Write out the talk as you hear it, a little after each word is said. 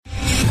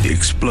The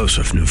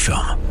explosive new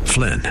film,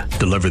 Flynn,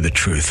 deliver the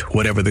truth,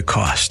 whatever the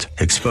cost,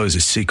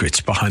 exposes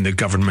secrets behind the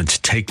government's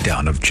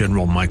takedown of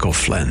General Michael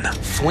Flynn.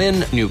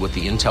 Flynn knew what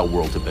the intel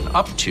world had been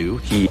up to.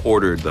 He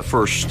ordered the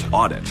first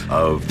audit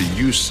of the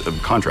use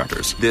of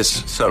contractors.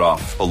 This set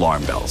off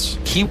alarm bells.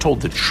 He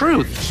told the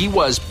truth. He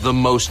was the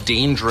most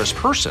dangerous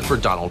person for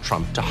Donald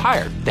Trump to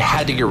hire. They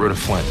had to get rid of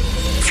Flynn.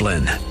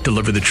 Flynn,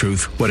 deliver the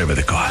truth, whatever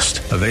the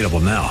cost. Available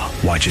now.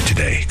 Watch it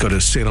today. Go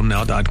to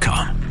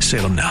salemnow.com.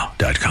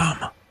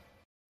 salemnow.com.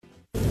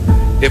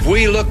 If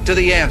we look to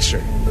the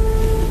answer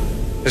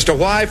as to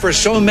why for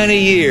so many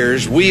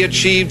years we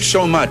achieved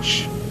so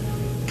much,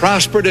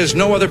 prospered as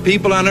no other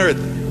people on earth,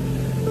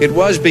 it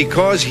was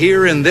because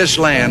here in this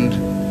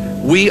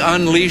land we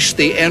unleashed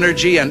the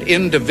energy and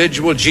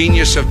individual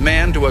genius of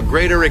man to a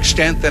greater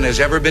extent than has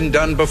ever been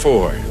done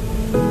before.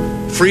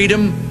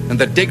 Freedom and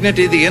the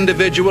dignity of the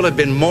individual have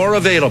been more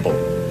available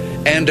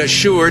and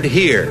assured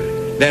here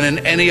than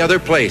in any other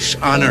place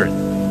on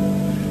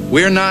earth.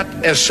 We're not,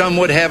 as some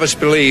would have us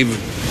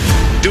believe,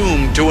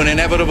 doomed to an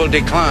inevitable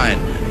decline.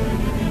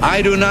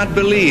 I do not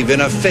believe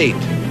in a fate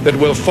that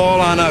will fall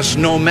on us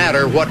no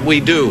matter what we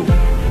do.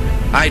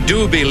 I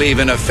do believe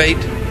in a fate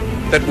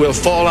that will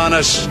fall on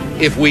us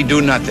if we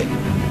do nothing.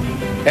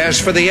 As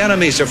for the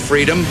enemies of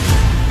freedom,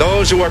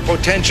 those who are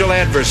potential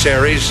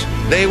adversaries,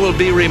 they will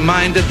be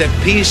reminded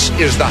that peace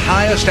is the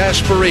highest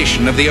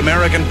aspiration of the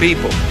American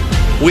people.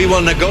 We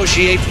will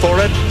negotiate for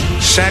it,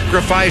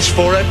 sacrifice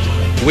for it.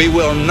 We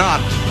will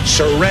not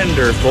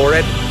surrender for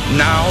it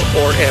now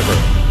or ever.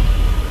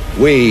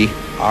 We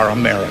are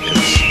Americans.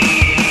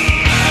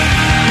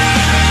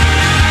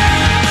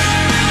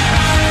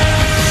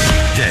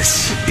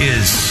 This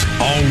is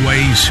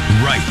Always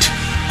Right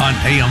on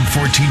AM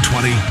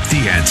 1420,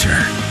 The Answer.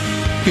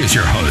 Here's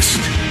your host,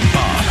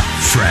 Bob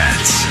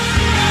Frantz.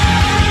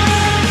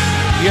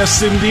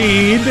 Yes,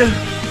 indeed.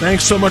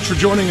 Thanks so much for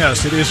joining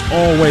us. It is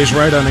Always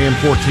Right on AM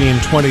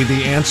 1420,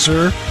 The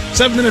Answer.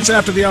 7 minutes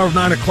after the hour of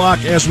 9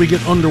 o'clock as we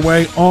get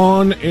underway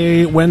on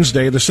a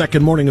Wednesday, the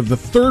second morning of the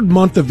third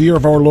month of the year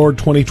of our Lord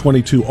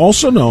 2022,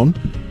 also known,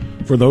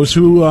 for those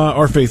who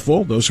are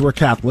faithful, those who are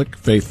Catholic,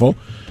 faithful,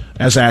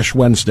 as Ash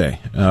Wednesday.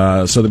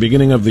 So the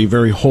beginning of the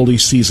very holy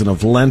season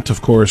of Lent,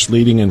 of course,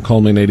 leading and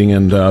culminating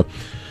in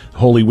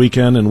Holy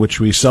Weekend, in which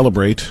we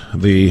celebrate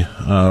the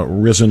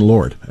risen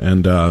Lord.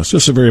 And it's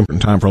just a very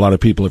important time for a lot of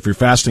people. If you're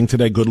fasting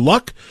today, good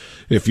luck.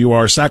 If you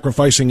are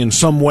sacrificing in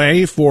some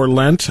way for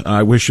Lent,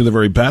 I wish you the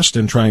very best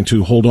in trying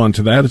to hold on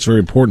to that. It's very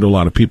important to a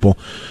lot of people.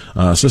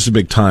 So this is a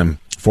big time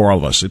for all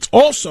of us. It's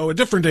also a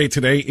different day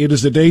today. It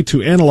is a day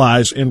to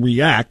analyze and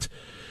react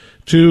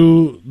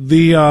to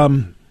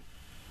the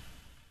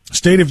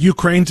state of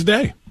Ukraine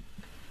today.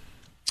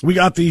 We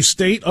got the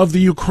State of the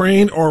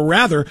Ukraine, or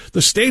rather,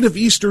 the State of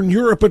Eastern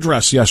Europe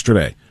address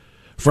yesterday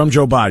from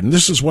Joe Biden.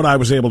 This is what I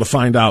was able to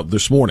find out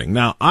this morning.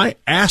 Now, I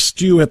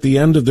asked you at the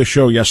end of the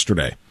show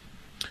yesterday,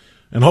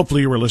 and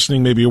hopefully you were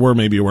listening. Maybe you were,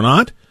 maybe you were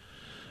not.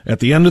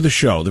 At the end of the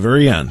show, the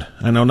very end,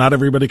 I know not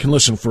everybody can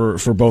listen for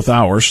both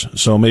hours,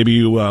 so maybe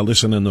you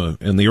listen in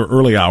the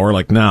early hour,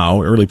 like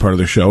now, early part of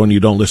the show, and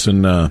you don't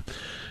listen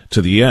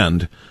to the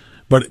end.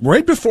 But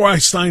right before I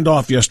signed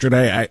off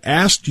yesterday, I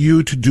asked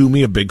you to do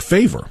me a big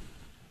favor.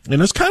 And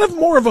it's kind of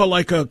more of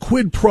a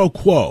quid pro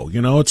quo.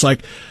 You know, it's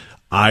like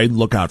I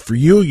look out for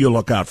you, you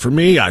look out for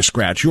me, I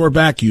scratch your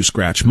back, you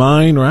scratch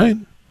mine, right?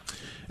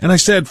 And I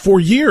said, for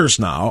years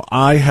now,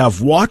 I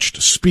have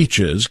watched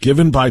speeches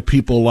given by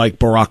people like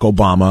Barack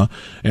Obama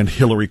and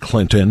Hillary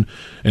Clinton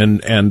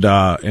and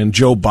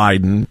Joe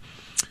Biden,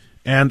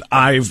 and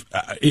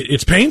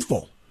it's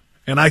painful.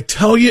 And I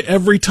tell you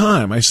every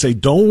time, I say,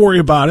 don't worry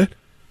about it.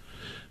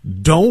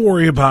 Don't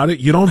worry about it.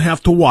 You don't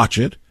have to watch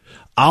it.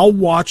 I'll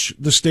watch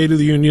the State of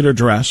the Union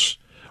address,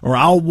 or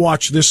I'll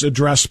watch this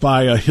address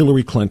by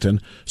Hillary Clinton,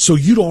 so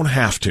you don't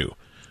have to.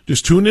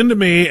 Just tune in to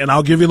me, and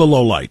I'll give you the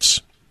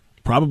lowlights.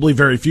 Probably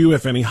very few,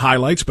 if any,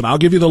 highlights, but I'll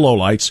give you the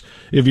lowlights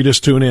if you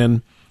just tune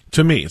in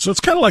to me. So it's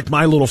kind of like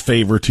my little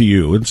favor to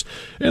you,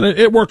 and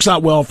it works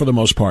out well for the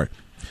most part.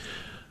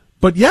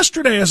 But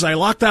yesterday, as I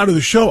locked out of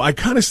the show, I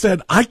kind of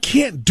said, I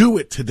can't do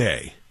it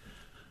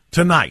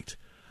tonight.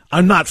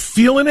 I'm not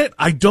feeling it.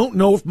 I don't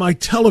know if my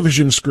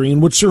television screen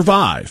would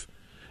survive.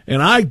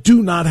 And I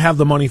do not have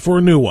the money for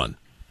a new one.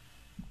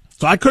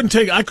 So I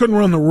couldn't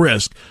run the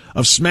risk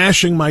of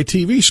smashing my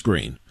TV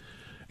screen.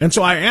 And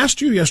so I asked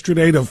you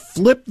yesterday to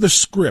flip the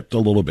script a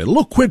little bit, a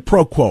little quid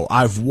pro quo.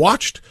 I've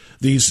watched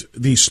these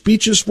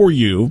speeches for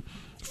you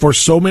for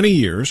so many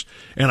years,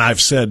 and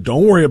I've said,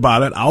 don't worry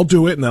about it. I'll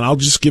do it, and then I'll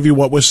just give you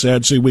what was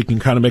said so we can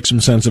kind of make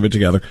some sense of it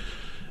together.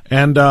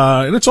 And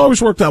it's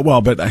always worked out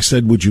well, but I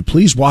said, would you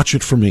please watch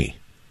it for me?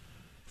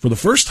 For the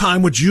first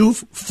time, would you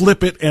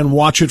flip it and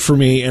watch it for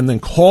me, and then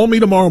call me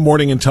tomorrow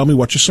morning and tell me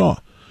what you saw?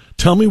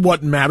 Tell me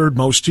what mattered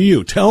most to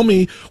you. Tell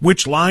me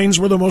which lines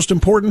were the most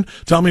important.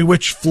 Tell me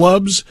which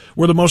flubs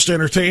were the most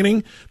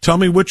entertaining. Tell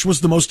me which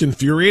was the most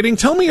infuriating.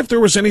 Tell me if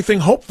there was anything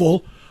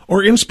hopeful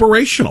or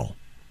inspirational.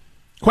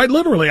 Quite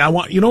literally,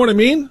 you know what I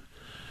mean?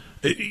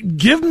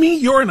 Give me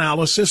your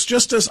analysis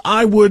just as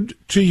I would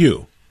to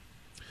you.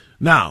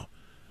 Now,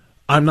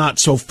 I'm not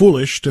so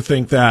foolish to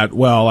think that,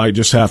 well, I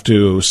just have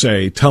to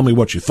say, tell me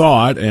what you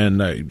thought,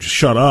 and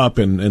shut up,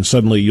 and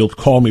suddenly you'll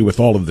call me with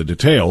all of the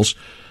details.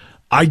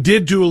 I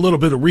did do a little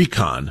bit of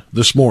recon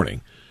this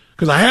morning,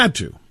 because I had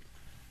to.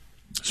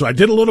 So I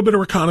did a little bit of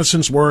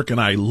reconnaissance work, and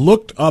I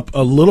looked up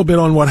a little bit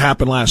on what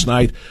happened last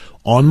night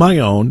on my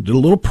own, did a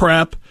little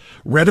prep,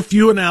 read a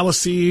few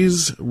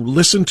analyses,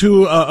 listened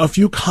to a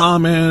few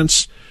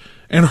comments,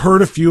 and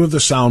heard a few of the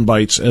sound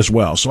bites as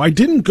well. So I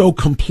didn't go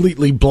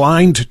completely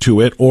blind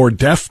to it or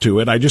deaf to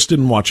it. I just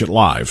didn't watch it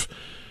live.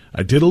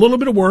 I did a little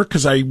bit of work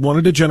because I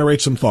wanted to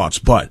generate some thoughts,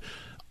 but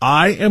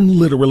I am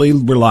literally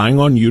relying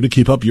on you to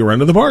keep up your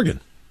end of the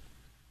bargain.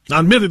 Now,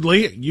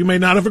 admittedly, you may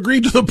not have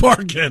agreed to the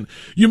bargain.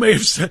 You may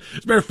have said,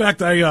 as a matter of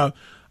fact, I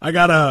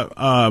got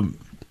a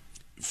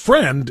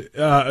friend,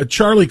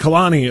 Charlie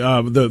Kalani,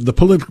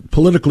 the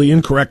politically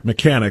incorrect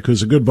mechanic,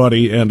 who's a good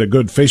buddy and a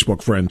good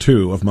Facebook friend,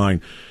 too, of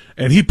mine.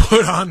 And he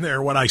put on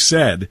there what I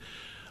said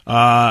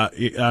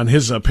on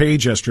his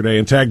page yesterday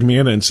and tagged me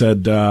in and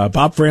said,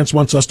 Bob France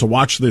wants us to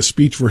watch this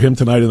speech for him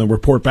tonight and then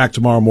report back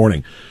tomorrow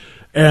morning.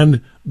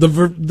 And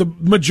the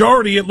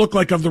majority, it looked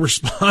like, of the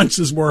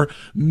responses were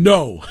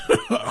no,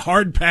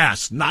 hard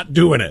pass, not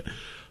doing it.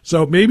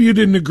 So maybe you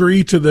didn't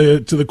agree to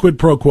the quid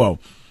pro quo.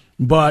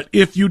 But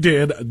if you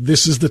did,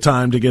 this is the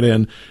time to get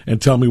in and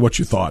tell me what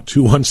you thought.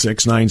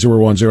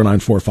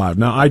 216-901-0945.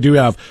 Now, I do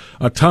have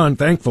a ton.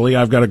 Thankfully,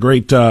 I've got a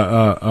great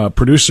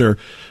producer,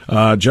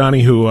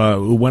 Johnny,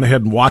 who went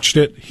ahead and watched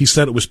it. He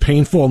said it was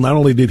painful. Not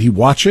only did he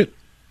watch it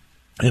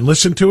and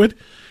listen to it,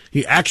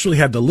 he actually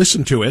had to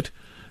listen to it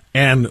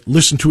and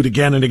listen to it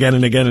again and again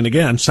and again and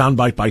again,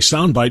 soundbite by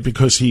soundbite,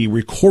 because he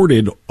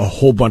recorded a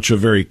whole bunch of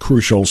very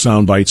crucial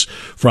soundbites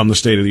from the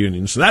State of the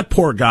Union. So that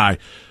poor guy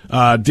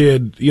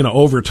did,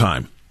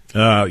 overtime,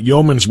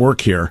 yeoman's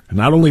work here.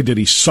 Not only did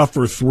he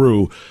suffer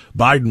through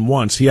Biden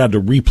once, he had to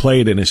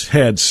replay it in his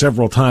head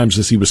several times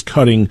as he was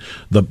cutting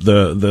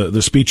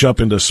the speech up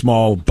into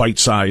small,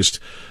 bite-sized,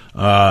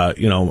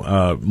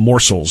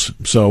 morsels.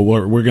 So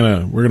we're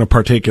gonna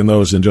partake in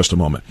those in just a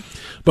moment.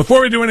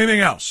 Before we do anything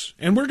else,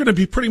 and we're going to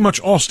be pretty much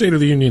all State of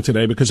the Union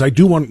today, because I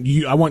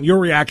want your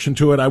reaction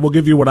to it. I will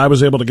give you what I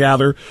was able to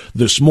gather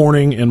this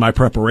morning in my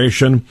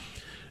preparation.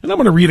 And I'm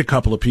going to read a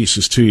couple of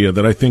pieces to you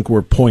that I think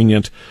were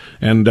poignant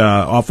and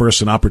offer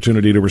us an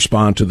opportunity to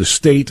respond to the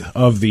state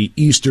of the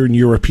Eastern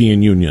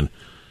European Union.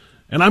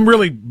 And I'm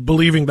really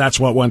believing that's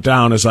what went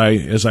down as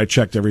I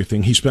checked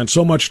everything. He spent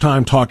so much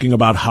time talking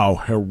about how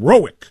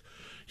heroic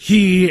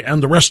he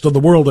and the rest of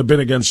the world have been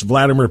against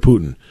Vladimir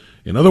Putin.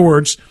 In other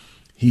words,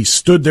 he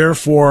stood there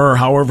for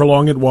however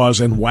long it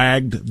was and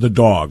wagged the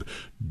dog.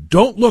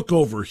 Don't look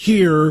over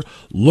here,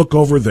 look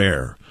over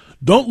there.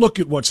 Don't look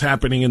at what's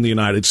happening in the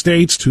United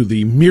States, to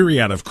the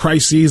myriad of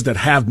crises that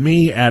have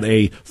me at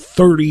a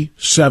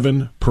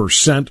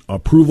 37%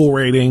 approval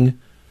rating.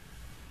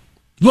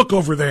 Look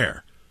over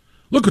there.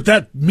 Look what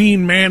that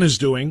mean man is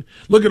doing.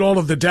 Look at all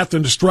of the death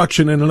and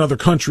destruction in another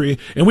country,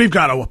 and we've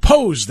got to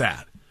oppose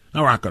that.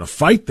 Now, we're not going to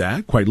fight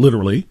that, quite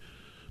literally,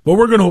 but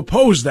we're going to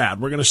oppose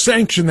that. We're going to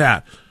sanction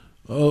that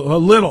a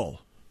little.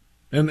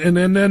 And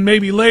then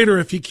maybe later,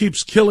 if he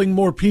keeps killing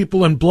more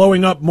people and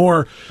blowing up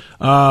more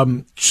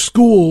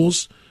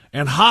schools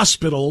and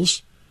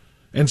hospitals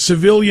and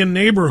civilian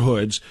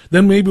neighborhoods,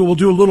 then maybe we'll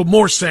do a little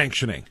more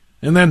sanctioning.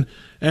 And then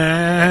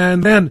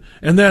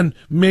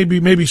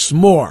maybe some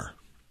more.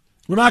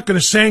 We're not going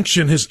to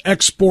sanction his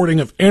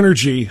exporting of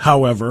energy,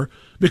 however,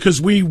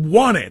 because we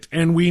want it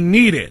and we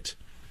need it.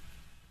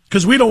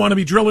 Because we don't want to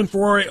be drilling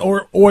for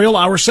oil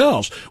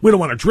ourselves. We don't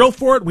want to drill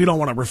for it. We don't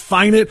want to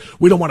refine it.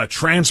 We don't want to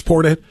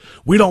transport it.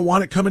 We don't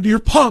want it coming to your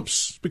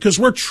pumps, because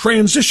we're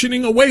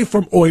transitioning away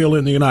from oil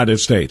in the United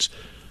States.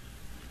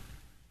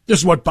 This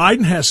is what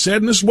Biden has said,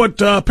 and this is what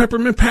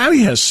Peppermint Patty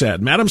has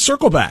said, Madam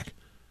Circleback.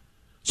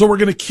 So we're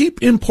going to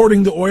keep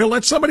importing the oil.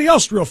 Let somebody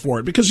else drill for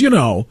it, because,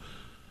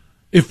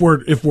 if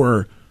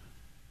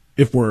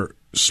we're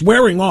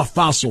swearing off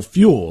fossil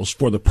fuels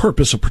for the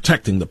purpose of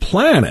protecting the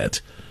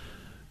planet,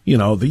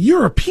 the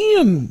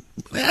European,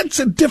 that's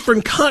a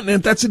different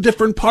continent. That's a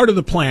different part of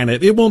the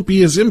planet. It won't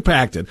be as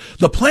impacted.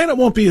 The planet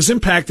won't be as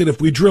impacted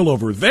if we drill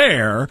over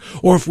there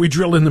or if we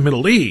drill in the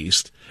Middle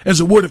East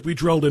as it would if we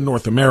drilled in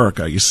North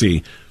America, you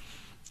see.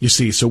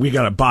 So we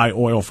got to buy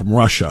oil from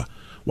Russia,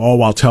 all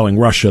while telling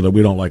Russia that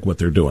we don't like what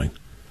they're doing.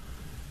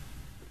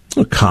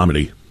 What a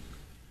comedy.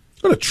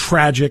 What a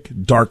tragic,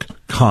 dark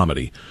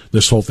comedy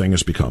this whole thing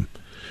has become.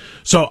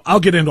 So I'll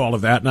get into all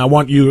of that, and I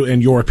want you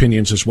and your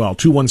opinions as well.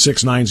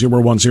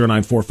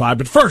 216-901-0945.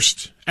 But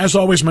first, as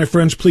always, my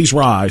friends, please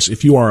rise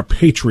if you are a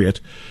patriot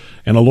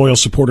and a loyal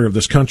supporter of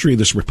this country,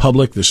 this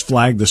republic, this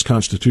flag, this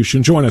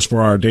Constitution. Join us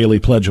for our daily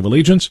Pledge of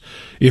Allegiance.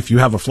 If you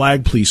have a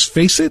flag, please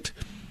face it.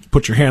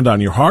 Put your hand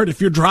on your heart.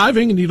 If you're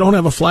driving and you don't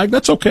have a flag,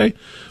 that's okay.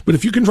 But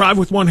if you can drive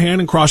with one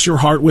hand and cross your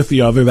heart with the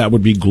other, that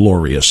would be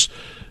glorious.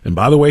 And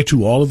by the way,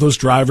 to all of those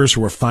drivers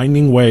who are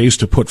finding ways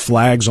to put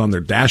flags on their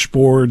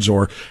dashboards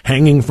or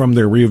hanging from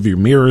their rearview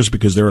mirrors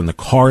because they're in the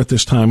car at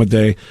this time of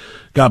day,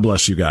 God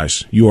bless you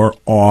guys. You are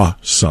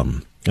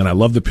awesome. And I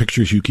love the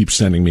pictures you keep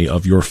sending me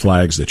of your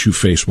flags that you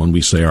face when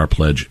we say our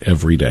pledge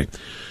every day.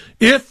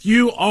 If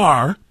you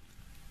are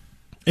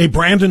a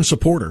Brandon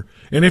supporter,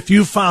 and if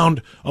you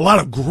found a lot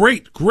of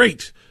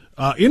great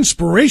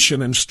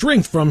inspiration and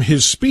strength from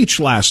his speech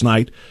last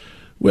night,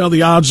 well,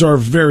 the odds are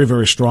very,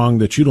 very strong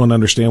that you don't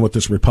understand what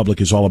this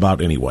republic is all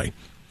about anyway.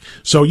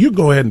 So you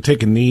go ahead and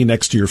take a knee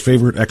next to your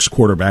favorite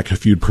ex-quarterback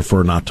if you'd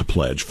prefer not to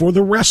pledge. For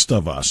the rest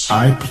of us,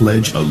 I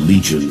pledge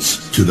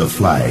allegiance to the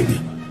flag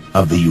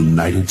of the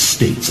United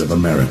States of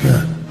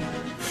America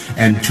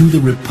and to the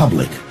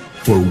republic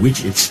for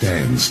which it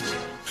stands,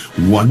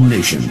 one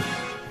nation,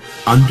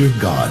 under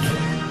God,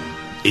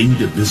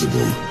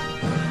 indivisible,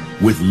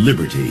 with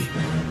liberty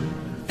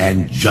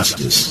and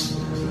justice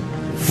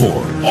for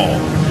all.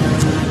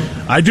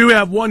 I do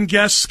have one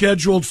guest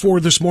scheduled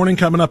for this morning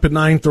coming up at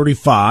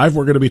 9:35.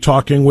 We're going to be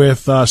talking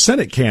with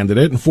Senate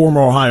candidate and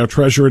former Ohio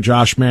Treasurer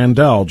Josh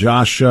Mandel.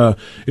 Josh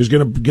is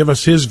going to give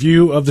us his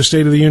view of the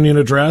State of the Union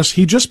address.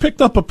 He just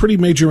picked up a pretty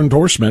major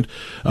endorsement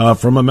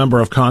from a member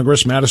of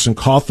Congress. Madison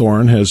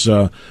Cawthorn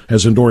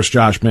has endorsed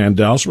Josh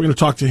Mandel. So we're going to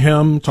talk to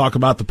him, talk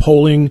about the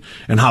polling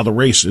and how the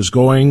race is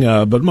going.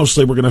 But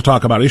mostly we're going to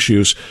talk about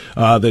issues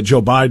that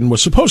Joe Biden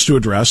was supposed to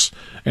address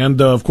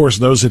and, of course,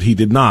 those that he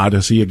did not,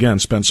 as he, again,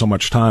 spent so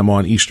much time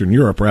on Eastern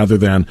Europe rather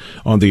than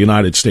on the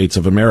United States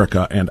of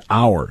America and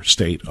our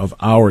state of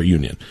our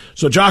union.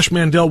 So Josh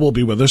Mandel will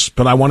be with us,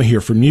 but I want to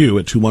hear from you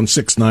at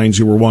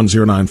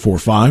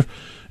 216-901-0945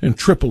 and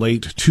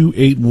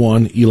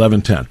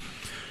 888-281-1110.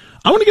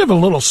 I want to give a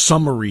little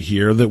summary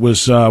here that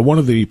was one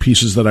of the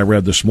pieces that I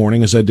read this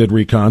morning as I did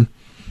recon,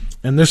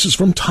 and this is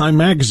from Time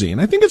Magazine.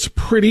 I think it's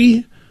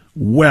pretty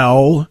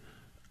well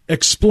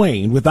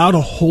explained without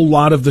a whole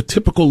lot of the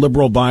typical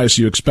liberal bias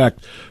you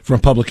expect from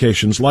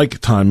publications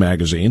like Time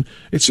Magazine.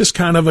 It's just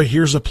kind of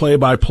here's a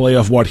play-by-play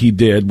of what he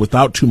did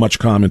without too much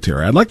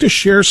commentary. I'd like to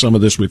share some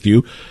of this with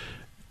you,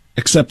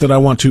 except that I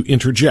want to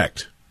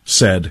interject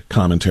said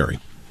commentary.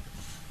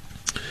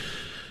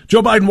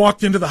 Joe Biden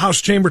walked into the House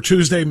chamber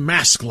Tuesday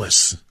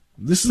maskless.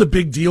 This is a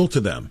big deal to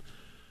them.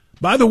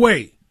 By the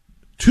way,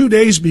 2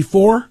 days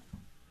before,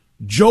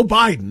 Joe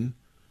Biden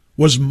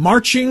was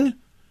marching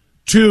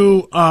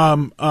to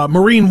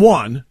Marine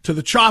One, to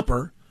the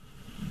chopper,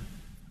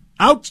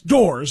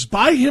 outdoors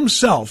by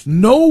himself,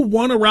 no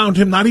one around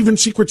him, not even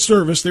Secret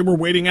Service. They were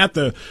waiting at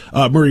the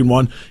Marine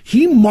One.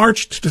 He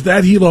marched to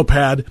that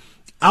helipad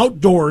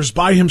outdoors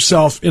by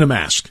himself in a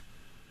mask.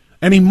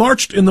 And he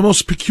marched in the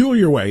most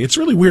peculiar way. It's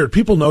really weird.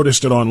 People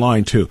noticed it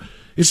online, too.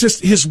 It's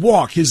just his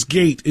walk, his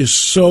gait is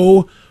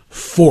so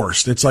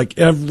forced. It's like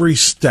every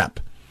step.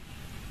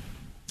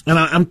 And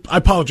I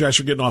apologize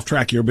for getting off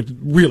track here, but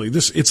really,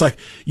 it's like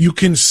you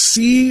can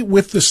see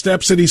with the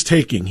steps that he's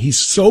taking, he's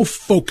so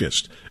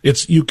focused.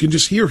 You can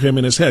just hear him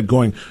in his head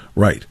going,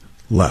 right,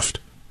 left,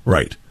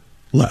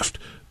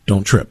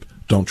 don't trip,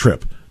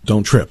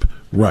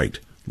 right,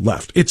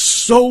 left. It's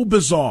so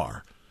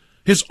bizarre.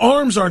 His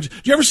arms aren't.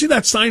 Do you ever see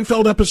that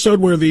Seinfeld episode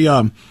where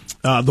the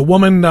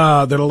woman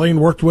that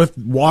Elaine worked with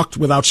walked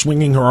without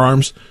swinging her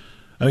arms?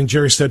 I think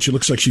Jerry said she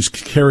looks like she's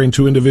carrying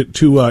two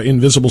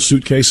invisible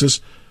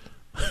suitcases.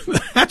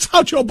 That's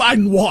how Joe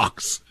Biden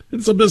walks.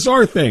 It's a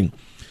bizarre thing.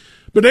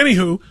 But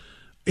anywho,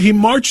 he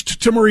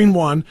marched to Marine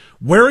One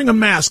wearing a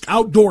mask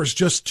outdoors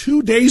just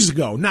 2 days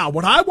ago. Now,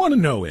 what I want to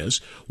know is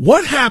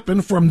what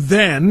happened from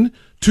then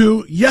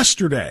to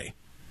yesterday?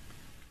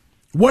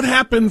 What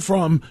happened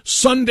from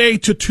Sunday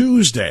to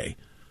Tuesday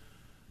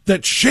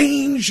that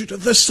changed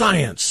the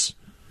science?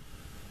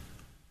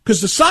 Because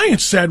the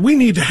science said we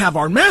need to have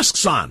our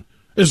masks on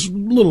as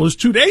little as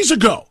 2 days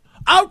ago.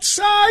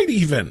 Outside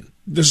even.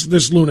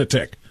 This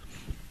lunatic.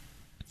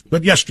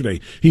 But yesterday,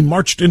 he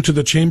marched into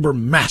the chamber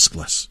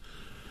maskless,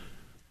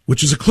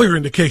 which is a clear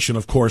indication,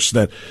 of course,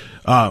 that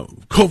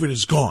COVID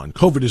is gone.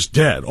 COVID is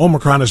dead.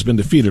 Omicron has been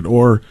defeated,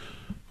 or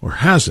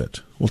has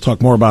it? We'll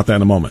talk more about that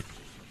in a moment.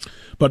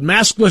 But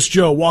maskless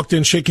Joe walked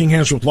in shaking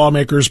hands with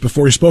lawmakers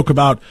before he spoke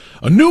about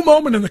a new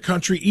moment in the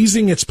country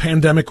easing its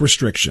pandemic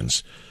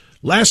restrictions.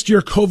 Last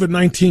year,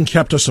 COVID-19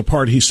 kept us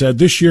apart, he said.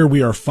 This year,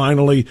 we are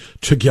finally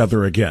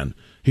together again.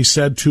 He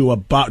said to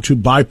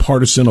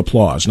bipartisan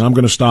applause. Now, I'm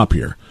going to stop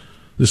here.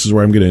 This is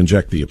where I'm going to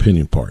inject the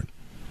opinion part.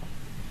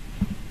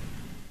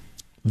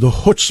 The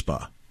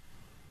chutzpah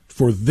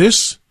for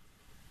this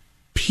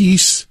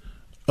piece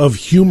of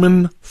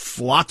human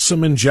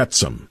flotsam and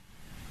jetsam,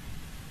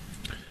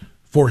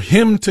 for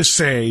him to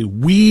say,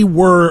 we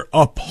were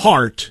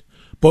apart,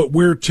 but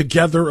we're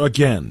together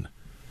again.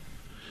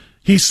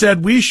 He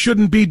said we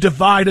shouldn't be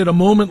divided a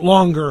moment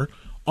longer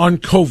on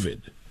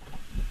COVID.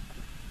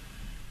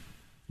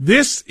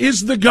 This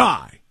is the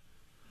guy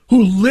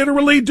who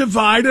literally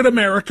divided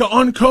America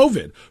on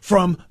COVID,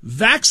 from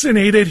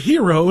vaccinated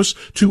heroes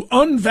to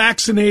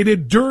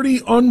unvaccinated,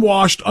 dirty,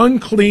 unwashed,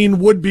 unclean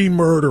would-be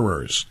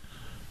murderers.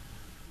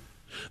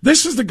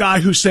 This is the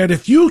guy who said,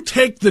 if you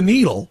take the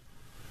needle,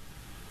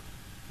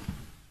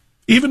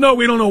 even though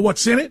we don't know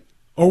what's in it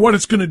or what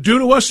it's going to do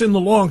to us in the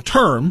long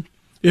term,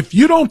 if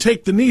you don't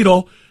take the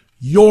needle,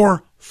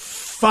 you're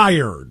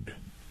fired.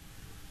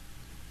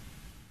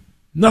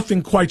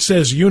 Nothing quite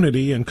says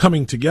unity and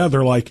coming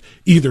together like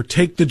either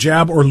take the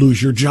jab or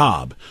lose your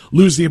job,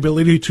 lose the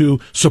ability to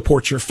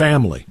support your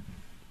family.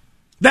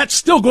 That's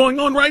still going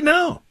on right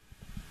now.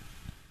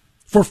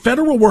 For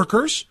federal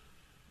workers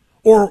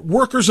or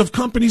workers of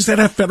companies that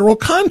have federal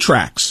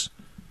contracts.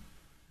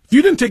 If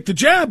you didn't take the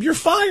jab, you're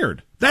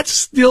fired. That's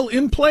still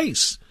in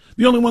place.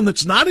 The only one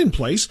that's not in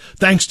place,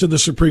 thanks to the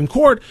Supreme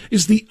Court,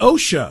 is the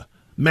OSHA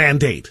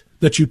mandate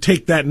that you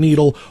take that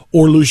needle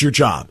or lose your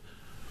job.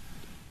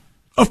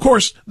 Of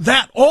course,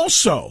 that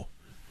also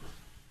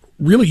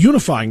really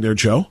unifying there,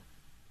 Joe.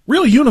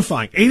 Really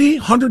unifying. 80,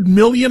 100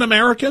 million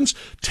Americans,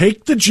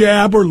 take the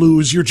jab or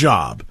lose your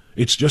job.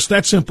 It's just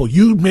that simple.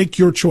 You make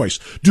your choice.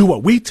 Do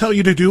what we tell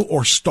you to do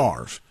or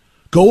starve.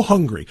 Go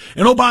hungry.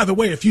 And oh, by the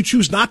way, if you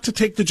choose not to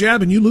take the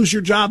jab and you lose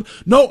your job,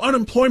 no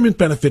unemployment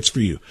benefits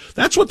for you.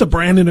 That's what the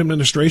Brandon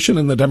administration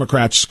and the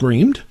Democrats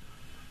screamed.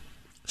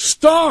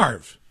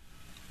 Starve.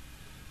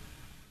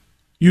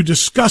 You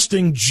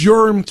disgusting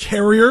germ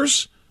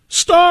carriers.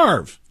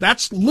 Starve.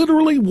 That's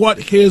literally what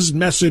his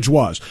message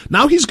was.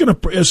 Now he's going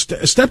to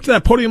step to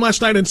that podium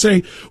last night and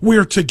say,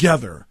 we're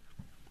together.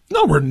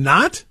 No, we're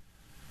not.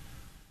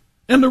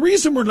 And the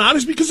reason we're not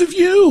is because of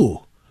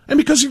you. And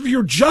because of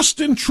your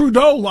Justin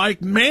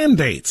Trudeau-like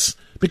mandates.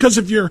 Because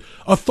of your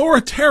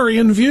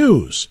authoritarian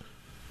views.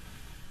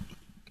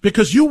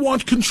 Because you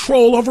want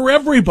control over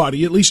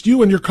everybody. At least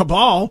you and your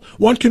cabal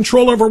want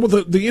control over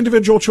the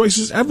individual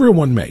choices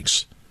everyone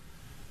makes.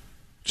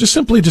 Just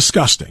simply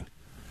disgusting.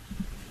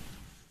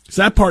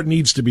 So that part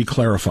needs to be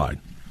clarified.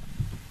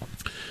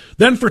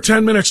 Then for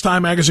 10 minutes,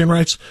 Time magazine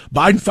writes,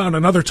 Biden found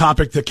another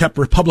topic that kept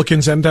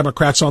Republicans and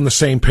Democrats on the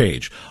same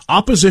page.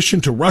 Opposition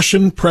to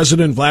Russian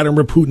President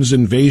Vladimir Putin's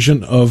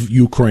invasion of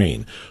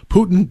Ukraine.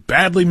 Putin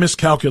badly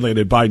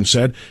miscalculated, Biden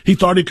said. He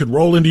thought he could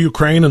roll into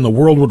Ukraine and the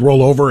world would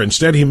roll over.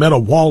 Instead, he met a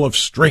wall of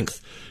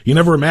strength. He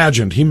never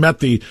imagined he met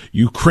the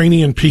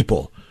Ukrainian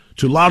people.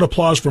 To loud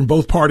applause from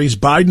both parties,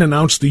 Biden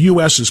announced the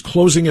U.S. is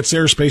closing its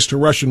airspace to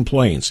Russian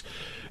planes.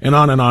 And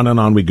on and on and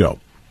on we go.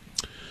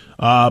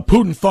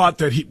 Putin thought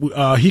that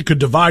he could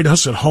divide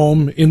us at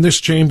home in this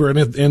chamber and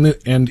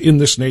in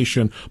this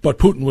nation, but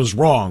Putin was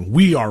wrong.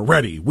 We are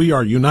ready. We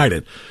are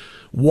united.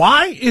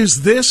 Why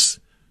is this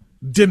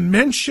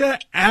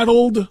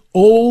dementia-addled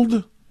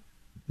old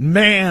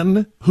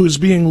man who's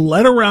being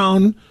led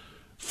around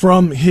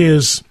from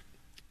his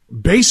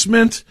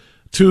basement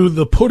to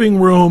the pudding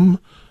room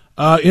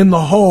in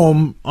the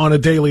home on a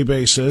daily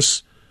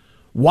basis?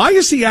 Why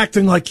is he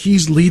acting like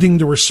he's leading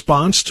the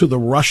response to the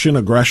Russian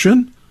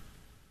aggression?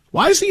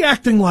 Why is he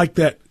acting like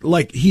that,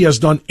 like he has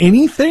done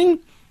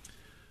anything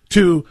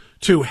to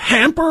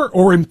hamper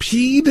or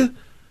impede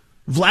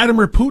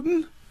Vladimir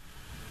Putin?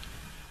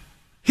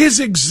 His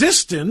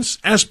existence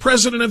as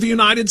president of the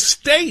United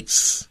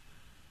States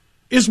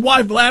is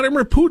why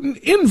Vladimir Putin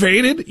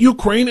invaded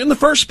Ukraine in the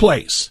first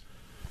place.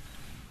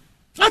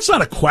 That's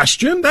not a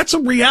question. That's a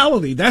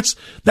reality.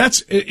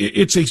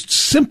 It's a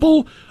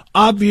simple,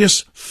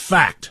 obvious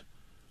fact.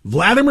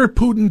 Vladimir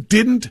Putin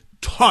didn't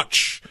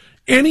touch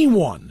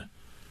anyone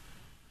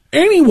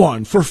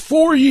for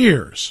 4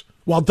 years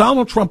while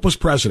Donald Trump was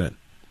president.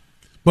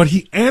 But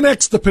he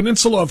annexed the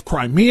peninsula of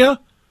Crimea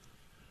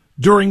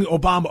during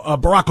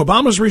Barack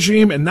Obama's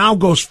regime and now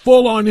goes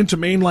full on into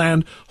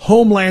mainland,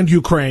 homeland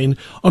Ukraine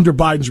under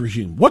Biden's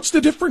regime. What's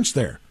the difference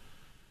there?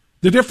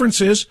 The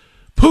difference is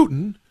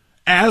Putin,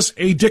 as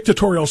a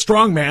dictatorial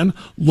strongman,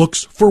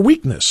 looks for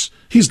weakness.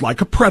 He's like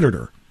a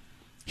predator.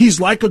 He's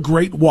like a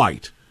great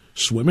white,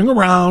 swimming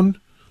around,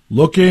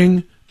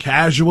 looking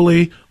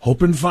casually,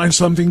 hoping to find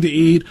something to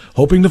eat,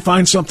 hoping to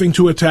find something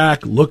to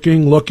attack,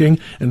 looking,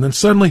 and then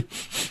suddenly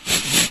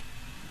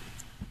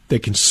they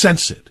can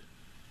sense it.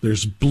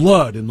 There's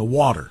blood in the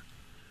water,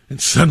 and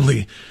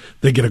suddenly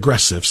they get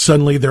aggressive.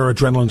 Suddenly their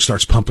adrenaline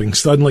starts pumping.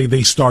 Suddenly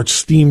they start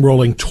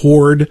steamrolling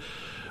toward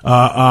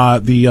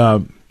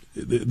the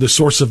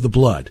source of the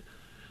blood.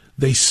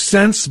 They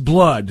sense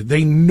blood.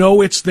 They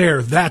know it's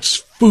there. That's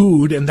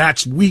food, and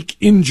that's weak,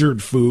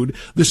 injured food.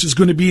 This is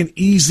going to be an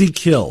easy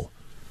kill.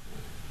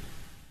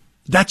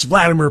 That's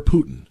Vladimir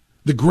Putin,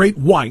 the great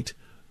white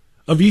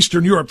of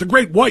Eastern Europe, the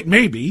great white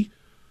maybe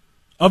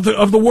of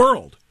the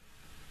world,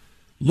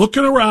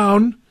 looking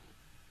around,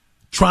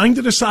 trying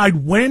to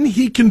decide when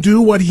he can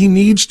do what he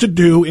needs to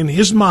do in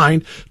his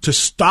mind to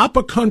stop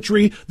a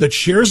country that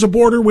shares a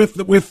border with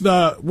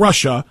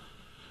Russia,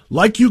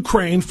 like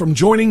Ukraine, from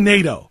joining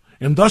NATO,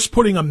 and thus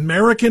putting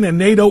American and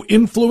NATO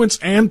influence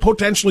and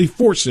potentially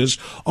forces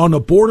on a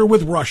border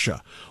with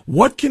Russia.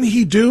 What can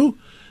he do?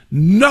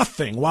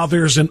 Nothing while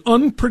there's an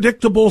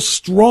unpredictable,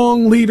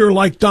 strong leader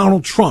like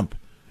Donald Trump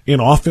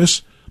in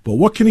office. But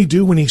what can he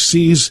do when he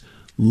sees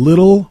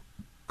little,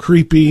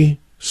 creepy,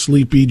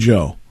 sleepy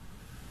Joe?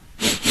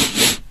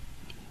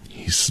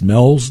 He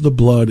smells the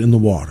blood in the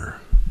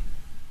water.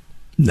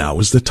 Now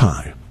is the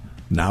time.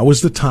 Now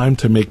is the time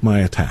to make my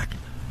attack.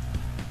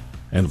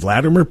 And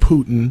Vladimir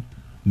Putin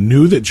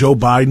knew that Joe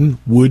Biden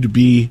would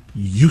be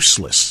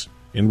useless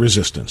in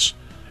resistance.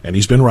 And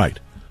he's been right.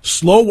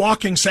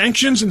 slow-walking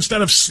sanctions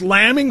instead of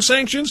slamming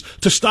sanctions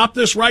to stop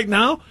this right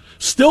now?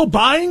 Still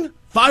buying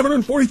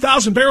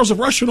 540,000 barrels of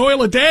Russian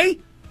oil a day?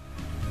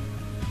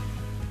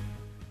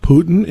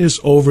 Putin is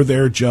over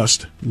there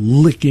just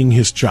licking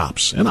his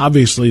chops. And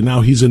obviously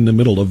now he's in the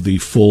middle of the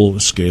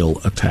full-scale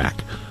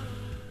attack.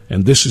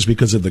 And this is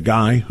because of the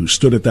guy who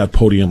stood at that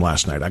podium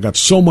last night. I got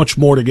so much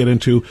more to get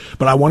into,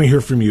 but I want to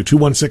hear from you.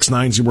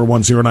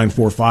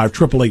 216-901-0945,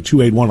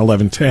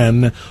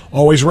 888-281-1110.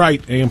 Always right,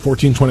 AM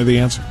 1420, The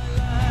Answer.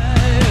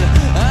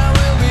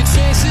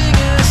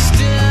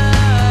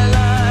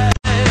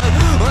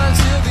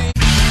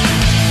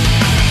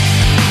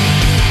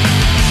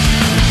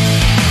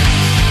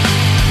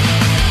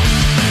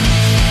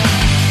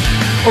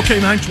 Okay,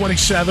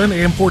 927,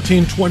 AM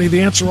 1420,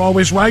 The Answer,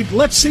 always right.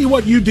 Let's see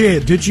what you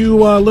did. Did you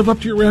live up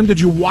to your end? Did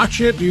you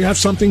watch it? Do you have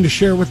something to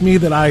share with me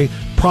that I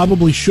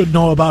probably should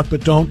know about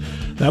but don't?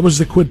 That was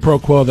the quid pro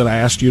quo that I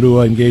asked you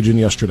to engage in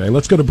yesterday.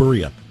 Let's go to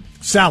Berea.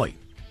 Sally,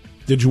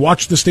 did you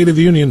watch the State of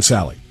the Union,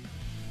 Sally?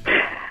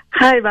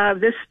 Hi, Bob.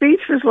 This speech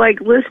was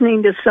like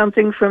listening to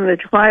something from the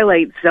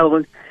Twilight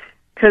Zone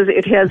because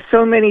it has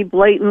so many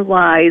blatant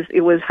lies.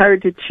 It was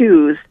hard to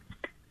choose.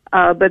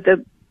 But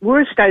the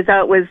worst I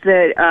thought was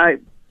that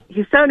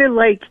he sounded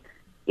like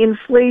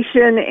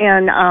inflation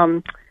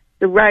and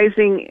the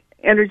rising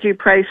energy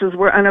prices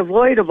were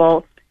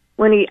unavoidable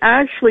when he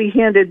actually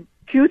handed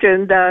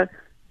Putin the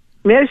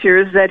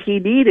measures that he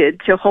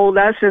needed to hold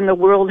us and the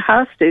world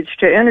hostage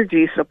to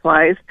energy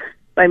supplies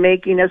by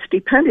making us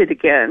dependent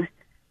again.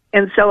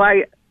 And so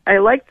I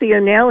liked the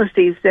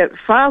analyses that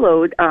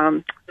followed.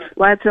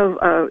 Lots of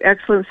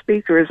excellent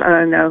speakers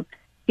on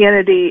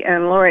Kennedy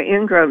and Laura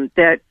Ingraham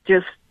that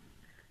just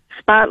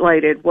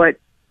spotlighted what,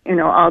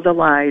 all the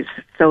lies.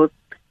 So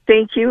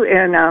thank you,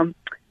 and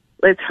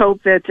let's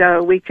hope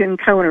that we can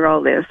counter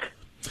all this.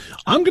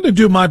 I'm going to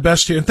do my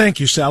best here, and thank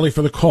you, Sally,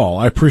 for the call.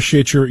 I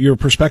appreciate your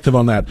perspective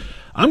on that.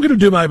 I'm going to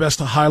do my best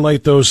to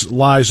highlight those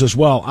lies as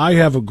well. I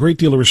have a great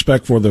deal of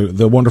respect for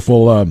the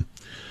wonderful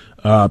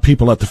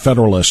people at the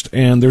Federalist,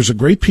 and there's a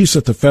great piece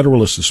at the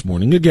Federalist this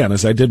morning, again,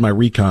 as I did my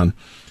recon,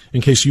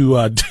 in case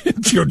you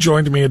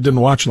joined me and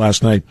didn't watch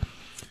last night.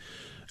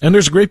 And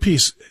there's a great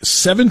piece,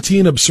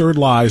 17 absurd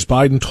lies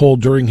Biden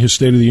told during his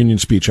State of the Union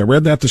speech. I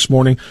read that this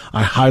morning.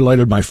 I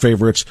highlighted my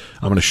favorites.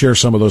 I'm going to share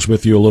some of those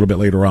with you a little bit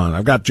later on.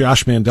 I've got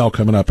Josh Mandel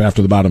coming up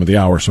after the bottom of the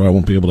hour, so I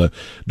won't be able to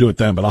do it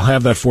then, but I'll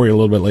have that for you a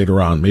little bit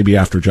later on, maybe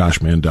after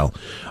Josh Mandel.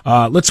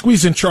 Let's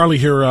squeeze in Charlie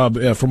here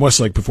from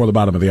Westlake before the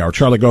bottom of the hour.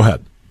 Charlie, go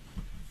ahead.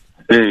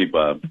 Hey,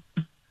 Bob.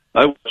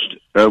 I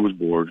was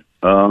bored.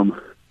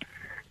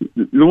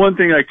 The one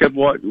thing I kept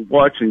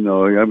watching,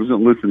 though, I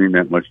wasn't listening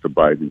that much to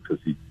Biden because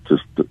he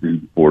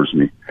bores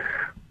me.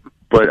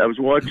 But I was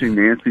watching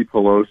Nancy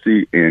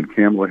Pelosi and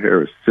Kamala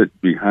Harris sit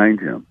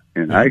behind him,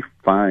 and I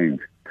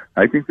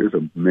think there's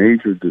a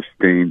major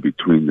disdain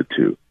between the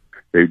two.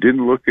 They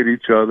didn't look at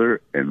each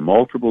other, and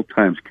multiple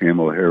times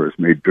Kamala Harris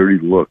made dirty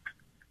looks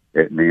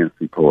at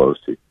Nancy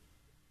Pelosi.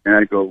 And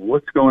I go,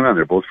 what's going on?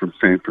 They're both from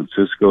San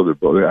Francisco.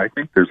 I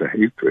think there's a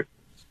hatred.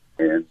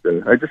 And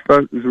I just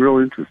thought it was real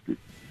interesting.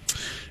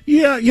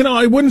 Yeah,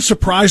 it wouldn't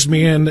surprise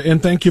me,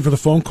 and thank you for the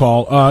phone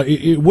call.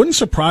 It wouldn't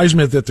surprise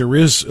me that there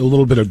is a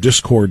little bit of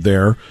discord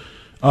there.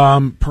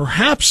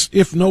 Perhaps,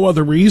 if no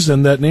other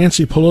reason, that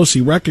Nancy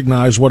Pelosi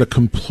recognized what a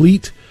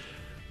complete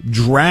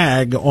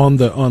drag on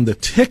the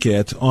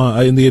ticket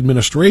in the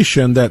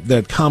administration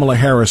that Kamala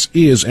Harris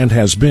is and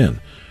has been.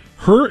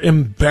 Her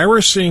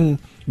embarrassing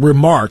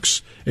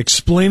remarks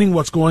explaining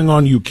what's going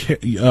on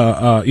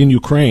in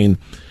Ukraine,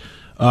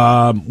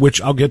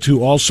 which I'll get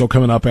to also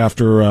coming up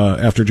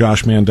after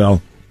Josh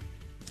Mandel.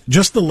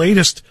 Just the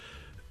latest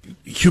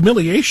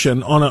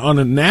humiliation on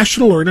a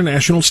national or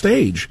international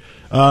stage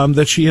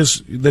that she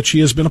has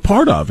been a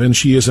part of, and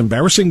she is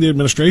embarrassing the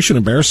administration,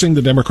 embarrassing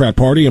the Democrat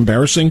Party,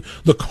 embarrassing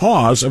the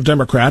cause of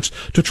Democrats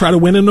to try to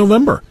win in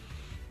November.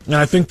 And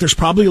I think there's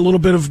probably a little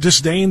bit of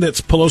disdain that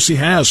Pelosi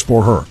has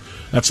for her.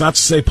 That's not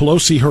to say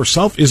Pelosi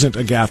herself isn't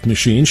a gaffe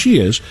machine. She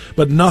is,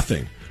 but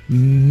nothing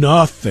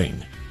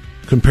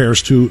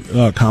compares to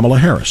Kamala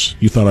Harris.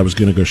 You thought I was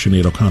going to go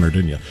Sinead O'Connor,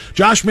 didn't you?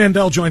 Josh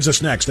Mandel joins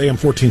us next. AM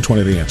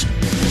 1420, The Answer.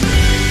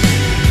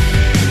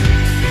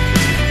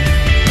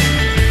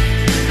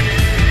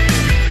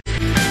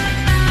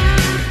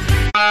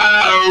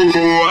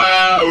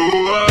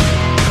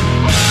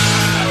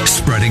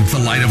 Spreading the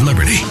light of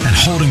liberty and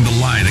holding the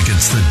line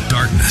against the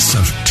darkness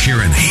of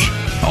tyranny.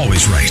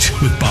 Always right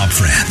with Bob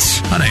Frantz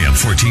on AM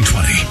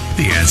 1420,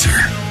 The Answer.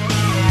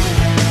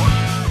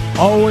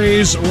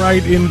 Always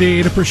right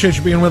indeed. Appreciate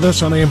you being with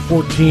us on AM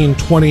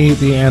 1420,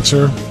 The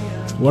Answer.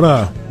 What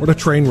a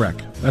train wreck.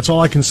 That's all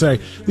I can say.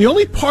 The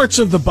only parts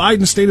of the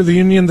Biden State of the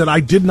Union that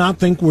I did not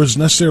think was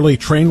necessarily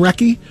train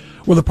wrecky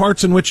were the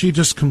parts in which he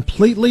just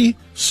completely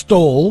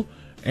stole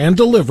and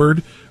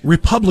delivered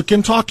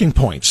Republican talking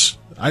points.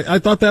 I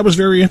thought that was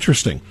very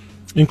interesting,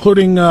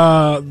 including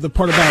the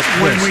part about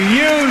when we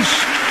use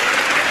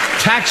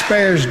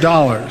taxpayers'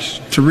 dollars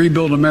to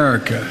rebuild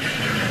America,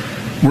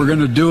 we're going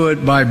to do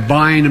it by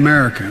buying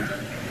America.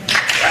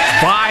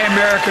 Buy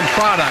American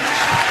products,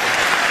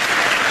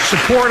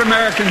 support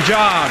American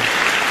jobs.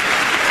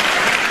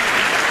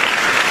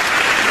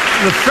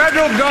 The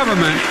federal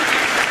government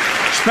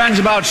spends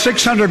about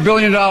 $600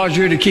 billion a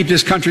year to keep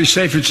this country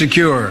safe and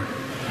secure.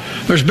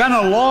 There's been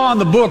a law on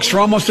the books for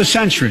almost a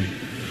century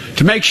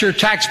to make sure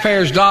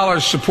taxpayers'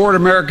 dollars support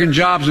American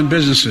jobs and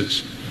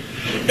businesses.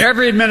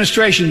 Every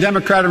administration,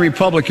 Democrat and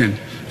Republican,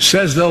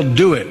 says they'll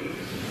do it,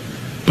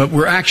 but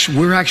we're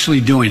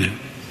actually doing it.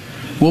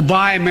 We'll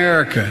buy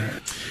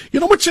America. You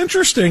know what's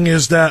interesting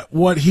is that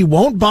what he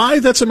won't buy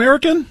that's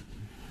American?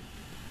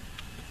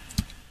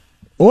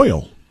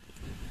 Oil.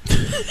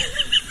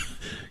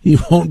 He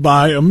won't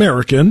buy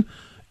American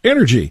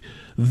energy.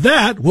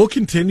 That we'll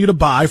continue to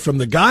buy from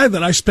the guy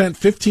that I spent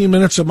 15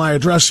 minutes of my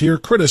address here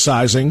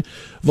criticizing,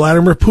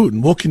 Vladimir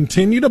Putin. We'll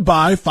continue to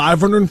buy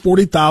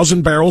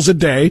 540,000 barrels a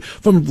day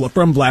from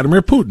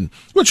Vladimir Putin,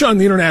 which on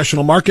the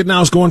international market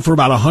now is going for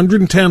about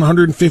 $110,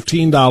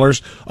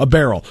 $115 a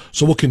barrel.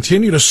 So we'll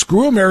continue to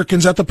screw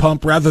Americans at the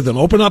pump rather than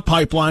open up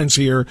pipelines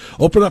here,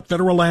 open up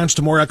federal lands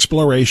to more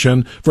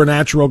exploration for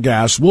natural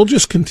gas. We'll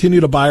just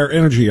continue to buy our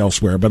energy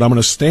elsewhere. But I'm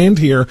going to stand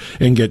here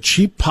and get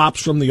cheap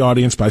pops from the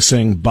audience by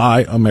saying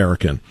buy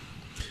American.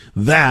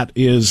 That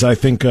is, I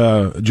think,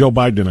 Joe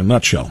Biden in a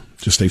nutshell.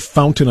 Just a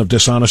fountain of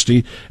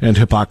dishonesty and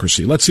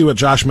hypocrisy. Let's see what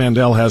Josh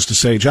Mandel has to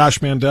say.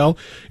 Josh Mandel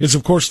is,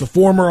 of course, the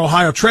former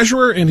Ohio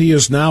treasurer, and he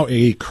is now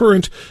a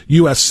current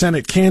U.S.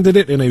 Senate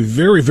candidate in a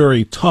very,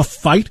 very tough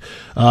fight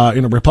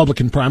in a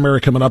Republican primary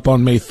coming up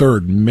on May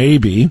 3rd.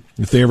 Maybe,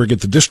 if they ever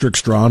get the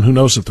districts drawn, who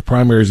knows if the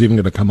primary is even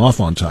going to come off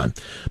on time.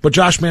 But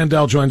Josh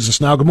Mandel joins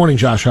us now. Good morning,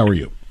 Josh. How are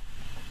you?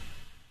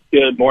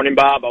 Good morning,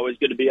 Bob. Always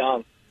good to be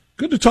on.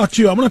 Good to talk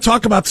to you. I'm going to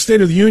talk about the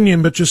State of the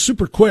Union, but just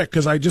super quick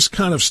because I just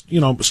kind of,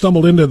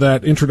 stumbled into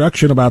that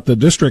introduction about the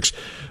districts.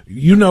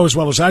 You know as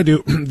well as I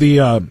do,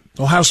 the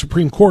Ohio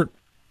Supreme Court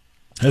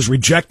has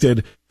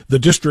rejected the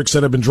districts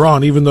that have been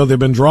drawn, even though they've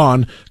been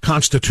drawn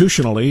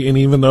constitutionally, and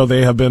even though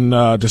they have been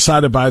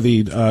decided by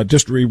the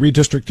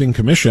redistricting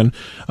commission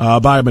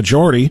by a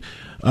majority.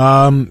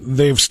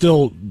 They've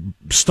still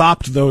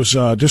stopped those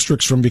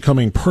districts from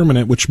becoming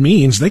permanent, which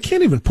means they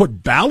can't even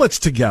put ballots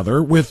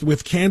together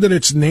with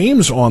candidates'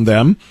 names on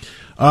them.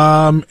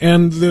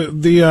 And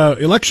the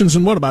election's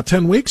in about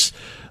 10 weeks?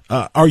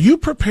 Are you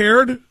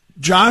prepared,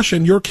 Josh,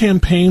 and your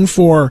campaign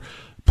for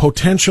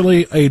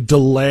potentially a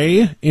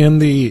delay in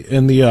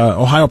the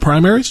Ohio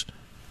primaries?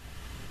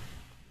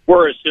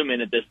 We're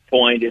assuming at this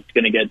point it's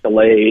going to get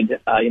delayed.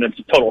 It's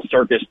a total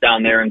circus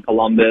down there in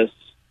Columbus.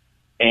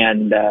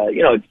 And,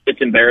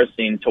 it's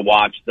embarrassing to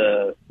watch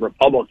the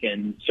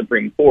Republican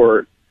Supreme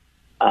Court,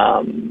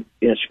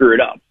 screw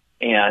it up.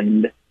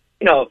 And,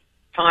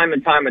 time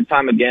and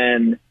time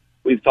again,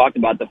 we've talked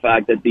about the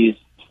fact that these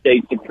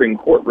state Supreme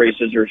Court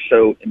races are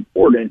so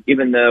important,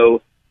 even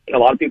though a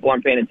lot of people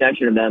aren't paying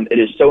attention to them. It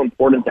is so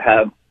important to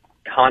have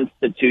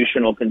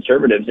constitutional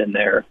conservatives in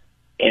there.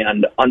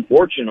 And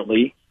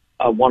unfortunately,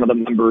 one of the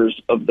members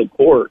of the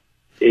court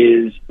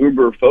is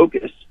uber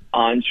focused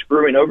on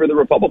screwing over the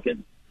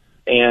Republicans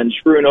and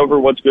screwing over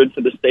what's good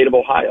for the state of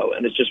Ohio.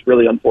 And it's just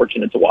really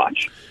unfortunate to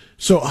watch.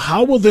 So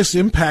how will this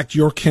impact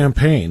your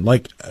campaign?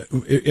 Like,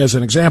 as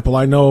an example,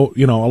 I know,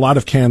 a lot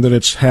of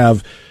candidates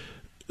have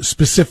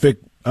specific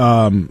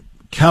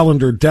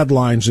calendar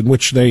deadlines in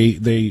which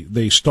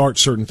they start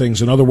certain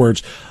things. In other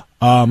words,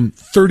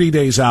 30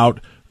 days out,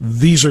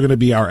 these are going to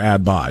be our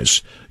ad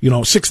buys.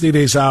 60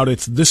 days out,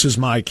 this is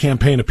my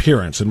campaign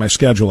appearance and my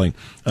scheduling.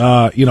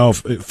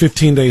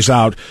 15 days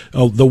out,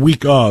 the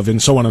week of,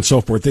 and so on and so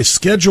forth. They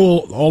schedule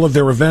all of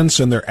their events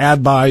and their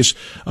ad buys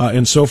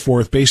and so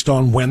forth based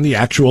on when the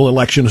actual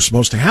election is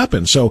supposed to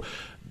happen. So,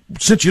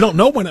 since you don't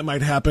know when it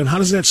might happen, how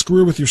does that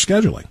screw with your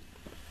scheduling?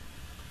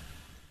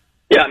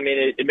 Yeah,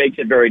 it makes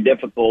it very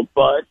difficult,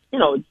 but,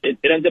 it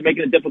ends up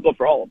making it difficult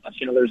for all of us.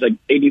 There's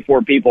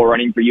 84 people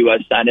running for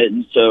U.S. Senate,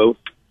 and so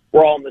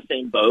we're all in the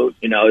same boat.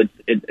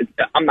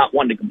 I'm not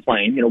one to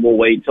complain. We'll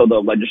wait till the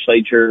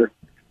legislature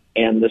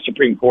and the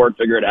Supreme Court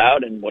figure it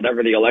out, and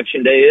whatever the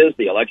election day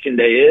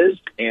is,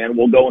 and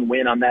we'll go and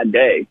win on that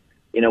day.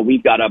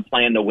 We've got a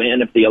plan to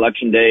win if the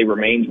election day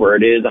remains where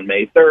it is on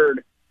May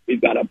 3rd.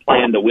 We've got a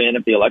plan to win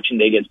if the election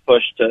day gets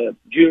pushed to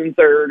June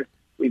 3rd.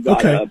 We've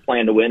got a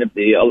plan to win if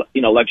the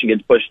election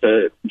gets pushed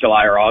to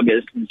July or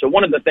August. And so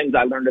one of the things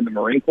I learned in the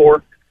Marine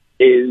Corps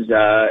is,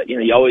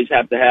 you always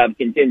have to have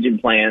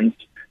contingent plans.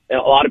 A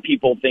lot of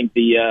people think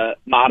the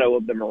motto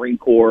of the Marine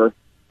Corps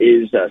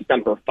is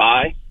Semper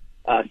Fi,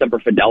 Semper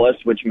Fidelis,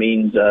 which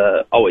means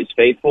always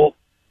faithful.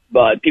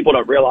 But people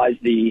don't realize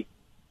the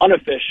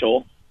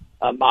unofficial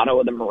motto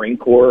of the Marine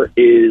Corps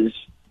is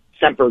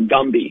Semper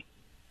Gumby,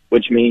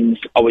 which means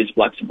always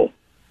flexible.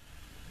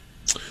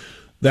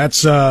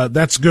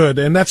 That's good,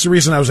 and that's the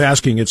reason I was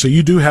asking it. So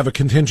you do have a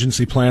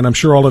contingency plan. I'm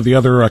sure all of the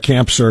other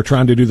camps are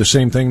trying to do the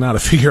same thing now to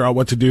figure out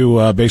what to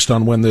do based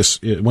on when this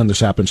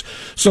happens.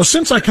 So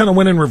since I kind of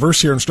went in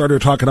reverse here and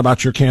started talking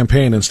about your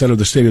campaign instead of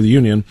the State of the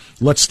Union,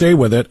 let's stay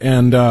with it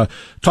and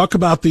talk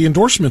about the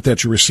endorsement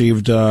that you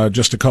received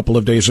just a couple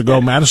of days ago.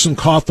 Madison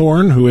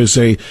Cawthorn, who is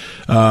a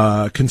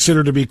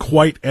considered to be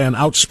quite an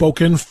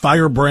outspoken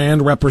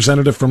firebrand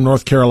representative from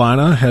North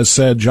Carolina, has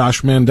said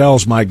Josh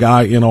Mandel's my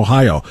guy in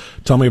Ohio.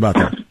 Tell me about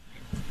that.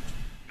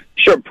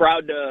 Sure.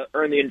 Proud to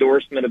earn the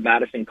endorsement of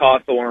Madison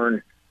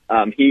Cawthorn.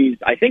 He's,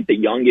 I think, the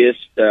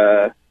youngest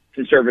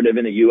conservative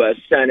in the U.S.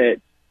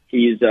 Senate.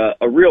 He's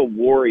a real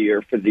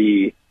warrior for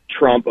the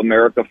Trump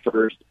America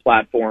First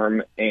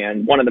platform.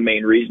 And one of the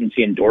main reasons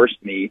he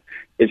endorsed me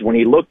is when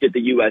he looked at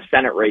the U.S.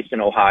 Senate race in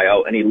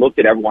Ohio and he looked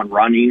at everyone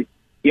running,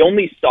 he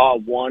only saw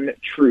one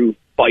true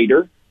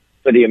fighter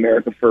for the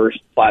America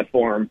First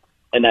platform,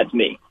 and that's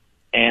me.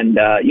 And,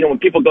 when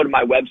people go to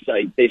my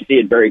website, they see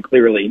it very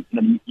clearly.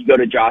 You go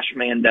to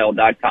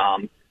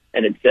joshmandel.com,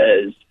 and it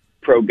says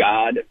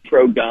pro-God,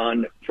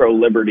 pro-gun,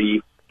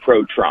 pro-liberty,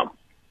 pro-Trump.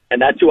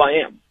 And that's who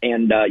I am.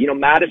 And,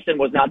 Madison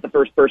was not the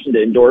first person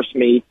to endorse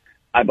me.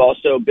 I've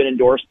also been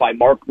endorsed by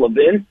Mark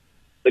Levin,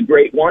 the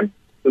great one,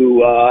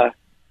 who,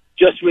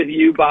 just with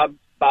you, Bob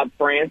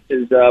France,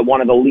 is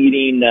one of the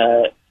leading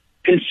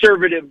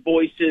conservative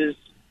voices,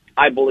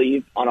 I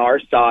believe, on our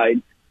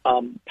side,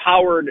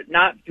 powered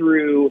not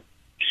through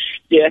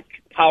shtick,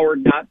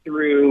 powered not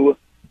through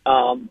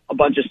a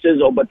bunch of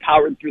sizzle, but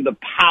powered through the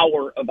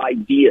power of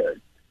ideas,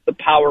 the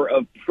power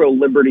of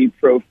pro-liberty,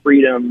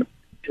 pro-freedom,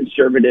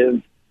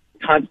 conservative,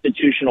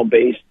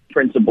 constitutional-based,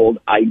 principled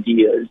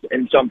ideas.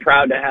 And so I'm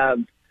proud to have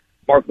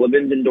Mark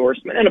Levin's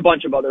endorsement and a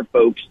bunch of other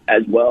folks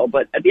as well.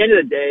 But at the end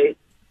of the day,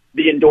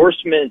 the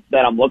endorsement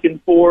that I'm looking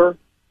for,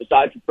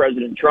 besides for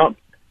President Trump,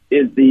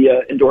 is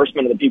the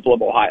endorsement of the people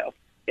of Ohio.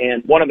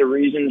 And one of the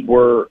reasons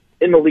we're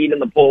in the lead in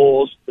the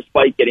polls,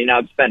 despite getting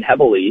outspent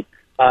heavily,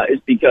 is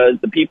because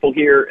the people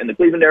here in the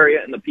Cleveland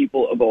area and the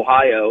people of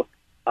Ohio,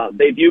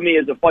 they view me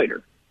as a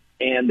fighter.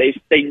 And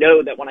they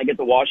know that when I get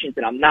to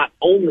Washington, I'm not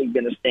only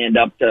going to stand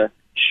up to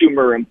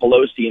Schumer and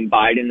Pelosi and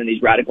Biden and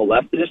these radical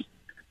leftists,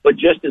 but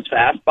just as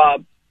fast,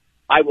 Bob,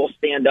 I will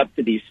stand up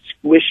to these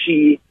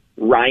squishy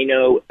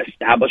rhino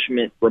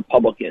establishment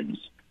Republicans,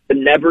 the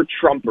never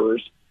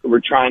Trumpers who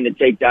are trying to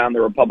take down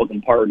the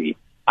Republican Party.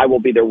 I will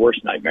be their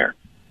worst nightmare.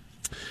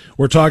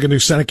 We're talking to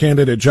Senate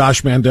candidate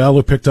Josh Mandel,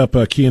 who picked up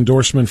a key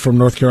endorsement from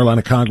North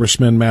Carolina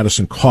Congressman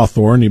Madison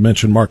Cawthorn. You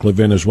mentioned Mark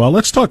Levin as well.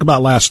 Let's talk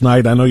about last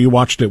night. I know you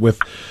watched it with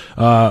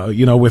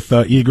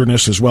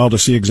eagerness as well to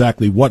see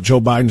exactly what Joe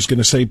Biden's going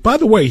to say. By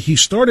the way, he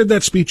started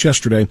that speech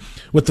yesterday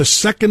with the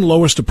second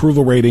lowest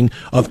approval rating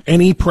of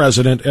any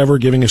president ever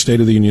giving a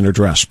State of the Union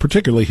address,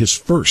 particularly his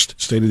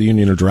first State of the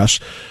Union address.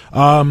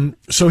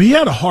 So he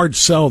had a hard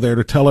sell there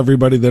to tell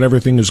everybody that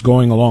everything is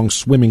going along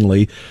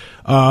swimmingly.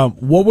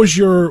 What was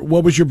your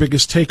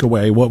biggest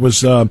takeaway? What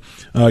was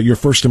your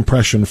first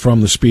impression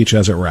from the speech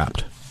as it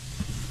wrapped?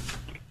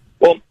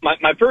 Well,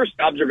 my first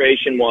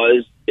observation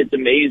was it's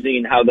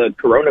amazing how the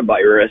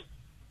coronavirus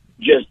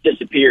just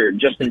disappeared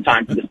just in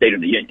time for the State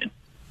of the Union.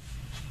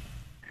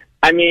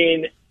 I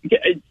mean,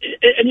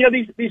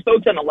 and these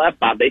folks on the left,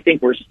 Bob, they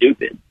think we're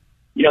stupid.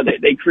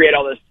 They create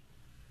all this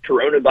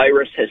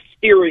coronavirus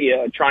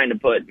hysteria, trying to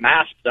put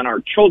masks on our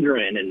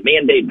children and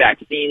mandate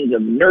vaccines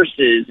of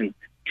nurses and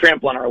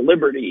trample on our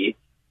liberty.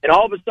 And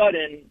all of a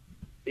sudden,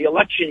 the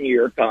election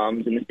year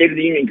comes and the State of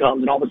the Union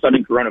comes, and all of a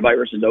sudden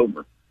coronavirus is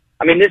over.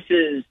 I mean,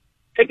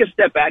 take a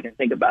step back and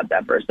think about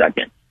that for a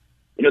second.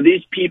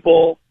 These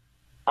people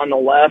on the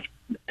left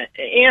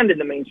and in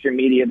the mainstream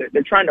media,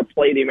 they're trying to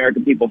play the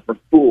American people for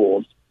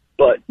fools,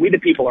 but we the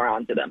people are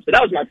on to them. So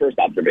that was my first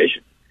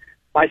observation.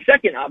 My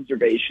second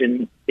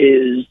observation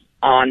is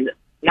on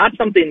not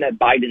something that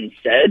Biden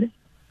said,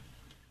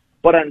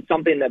 but on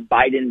something that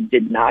Biden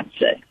did not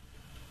say.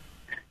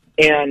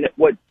 And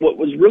what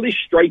was really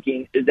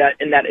striking is that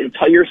in that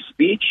entire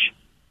speech,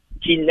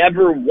 he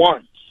never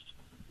once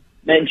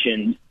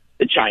mentioned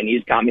the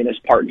Chinese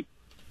Communist Party.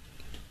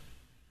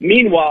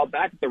 Meanwhile,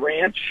 back at the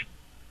ranch,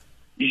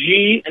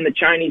 Xi and the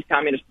Chinese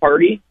Communist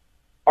Party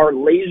are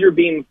laser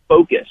beam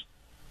focused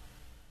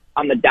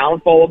on the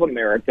downfall of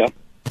America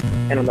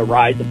and on the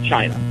rise of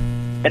China.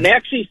 And they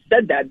actually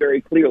said that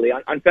very clearly.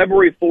 On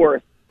February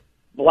 4th,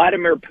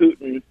 Vladimir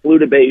Putin flew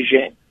to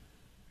Beijing,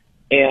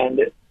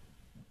 and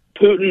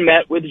Putin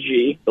met with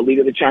Xi, the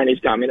leader of the Chinese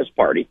Communist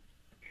Party,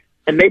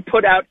 and they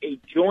put out a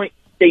joint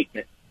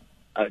statement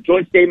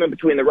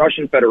between the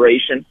Russian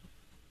Federation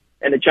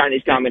and the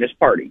Chinese Communist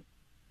Party.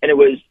 And it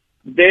was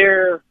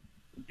their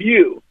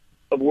view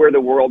of where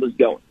the world is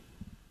going.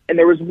 And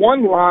there was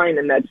one line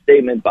in that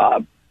statement,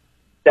 Bob,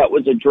 that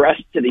was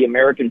addressed to the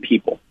American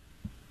people.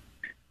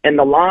 And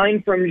the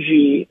line from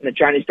Xi and the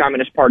Chinese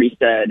Communist Party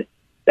said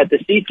that the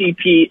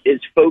CCP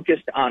is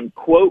focused on,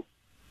 quote,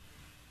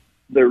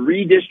 the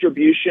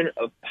redistribution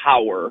of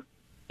power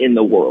in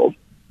the world.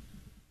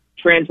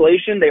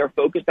 Translation, they are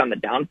focused on the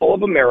downfall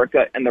of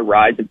America and the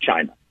rise of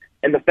China.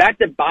 And the fact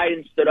that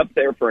Biden stood up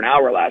there for an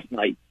hour last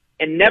night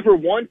and never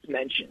once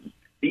mentioned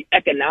the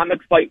economic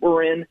fight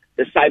we're in,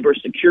 the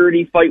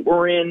cybersecurity fight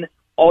we're in,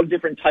 all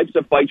different types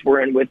of fights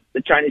we're in with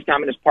the Chinese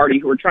Communist Party,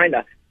 who are trying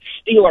to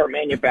steal our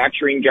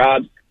manufacturing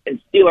jobs and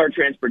steal our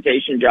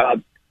transportation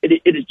jobs.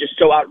 It is just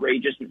so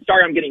outrageous. And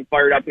sorry I'm getting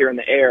fired up here in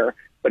the air,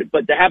 but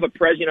to have a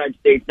president of the United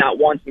States not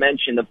once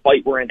mention the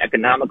fight we're in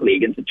economically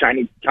against the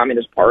Chinese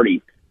Communist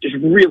Party just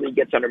really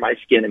gets under my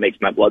skin and makes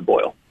my blood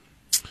boil.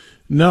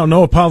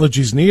 No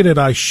apologies needed.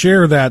 I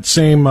share that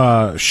same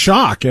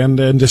shock and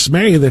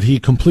dismay that he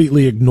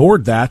completely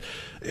ignored that.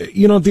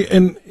 You know,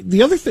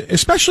 the other thing,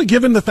 especially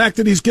given the fact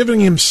that he's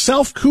giving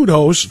himself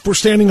kudos for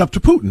standing up to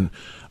Putin.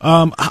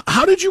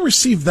 How did you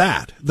receive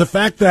that? The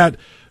fact that,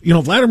 you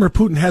know, Vladimir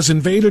Putin has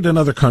invaded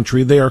another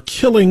country. They are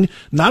killing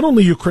not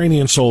only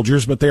Ukrainian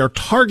soldiers, but they are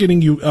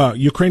targeting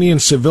Ukrainian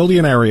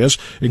civilian areas,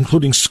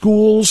 including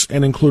schools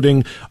and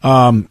including,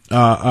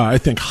 I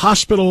think,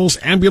 hospitals,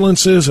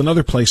 ambulances, and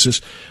other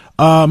places.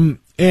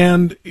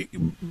 And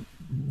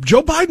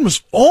Joe Biden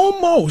was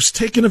almost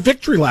taking a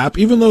victory lap,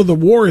 even though the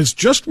war is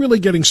just really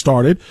getting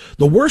started.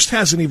 The worst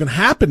hasn't even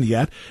happened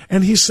yet.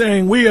 And he's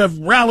saying, we have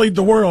rallied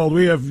the world.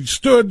 We have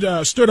stood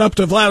up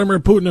to Vladimir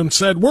Putin and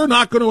said, we're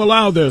not going to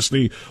allow this.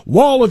 The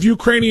wall of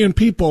Ukrainian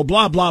people,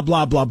 blah, blah,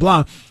 blah, blah,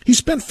 blah. He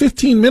spent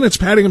 15 minutes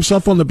patting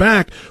himself on the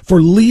back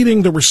for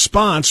leading the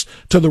response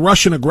to the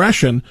Russian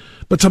aggression.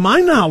 But to my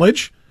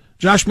knowledge,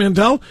 Josh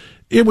Mandel,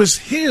 it was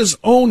his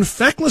own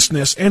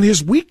fecklessness and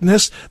his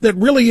weakness that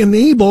really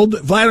enabled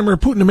Vladimir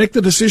Putin to make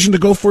the decision to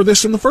go for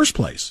this in the first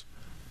place.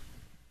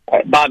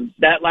 Bob,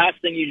 that last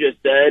thing you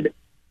just said,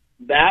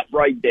 that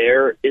right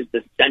there is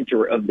the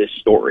center of this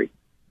story.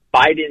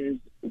 Biden's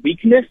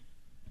weakness,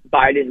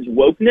 Biden's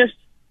wokeness,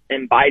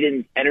 and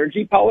Biden's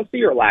energy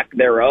policy, or lack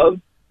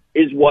thereof,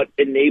 is what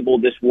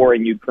enabled this war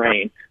in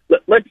Ukraine.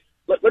 Let's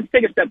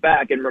take a step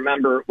back and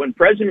remember when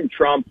President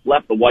Trump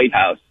left the White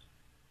House,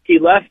 he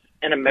left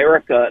an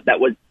America that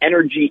was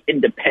energy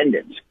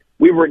independent.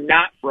 We were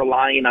not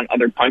relying on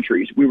other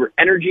countries. We were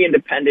energy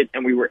independent,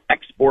 and we were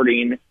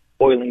exporting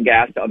oil and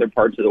gas to other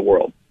parts of the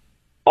world.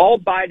 All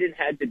Biden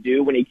had to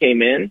do when he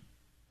came in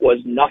was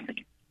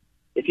nothing.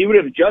 If he would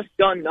have just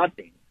done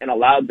nothing and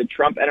allowed the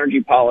Trump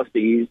energy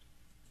policies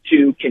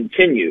to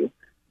continue,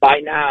 by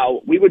now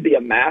we would be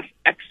a mass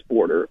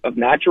exporter of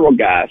natural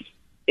gas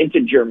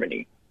into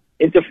Germany,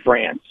 into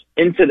France,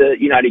 into the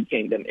United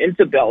Kingdom,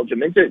 into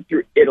Belgium, into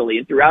Italy,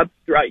 and throughout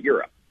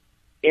Europe.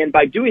 And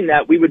by doing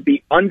that, we would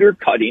be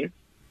undercutting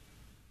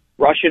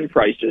Russian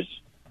prices.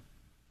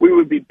 We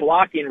would be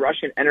blocking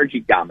Russian energy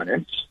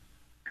dominance.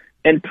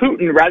 And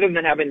Putin, rather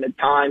than having the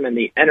time and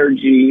the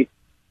energy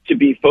to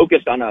be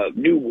focused on a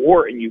new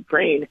war in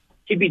Ukraine,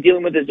 he'd be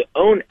dealing with his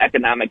own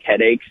economic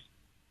headaches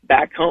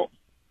back home.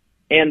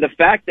 And the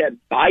fact that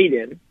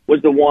Biden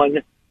was the one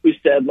who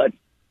said, let's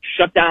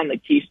shut down the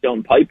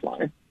Keystone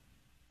Pipeline,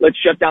 let's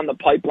shut down the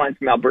pipeline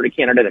from Alberta,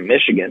 Canada to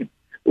Michigan.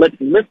 Let's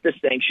lift the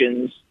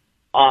sanctions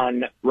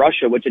on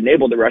Russia, which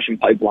enabled the Russian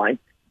pipeline.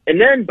 And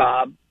then,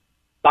 Bob,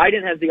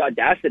 Biden has the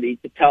audacity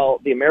to tell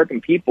the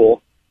American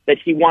people that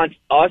he wants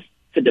us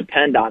to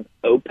depend on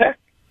OPEC.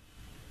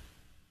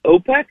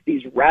 OPEC,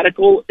 these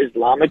radical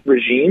Islamic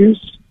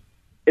regimes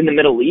in the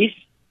Middle East,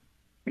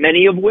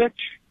 many of which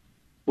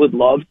would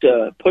love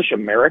to push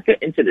America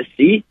into the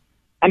sea.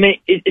 I mean,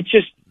 it's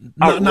just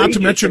not to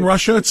mention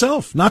Russia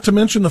itself, not to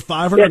mention the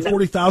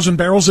 540,000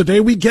 barrels a day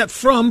we get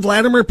from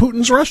Vladimir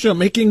Putin's Russia,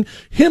 making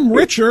him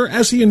richer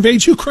as he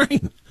invades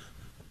Ukraine.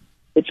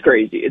 It's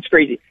crazy. It's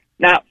crazy.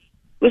 Now,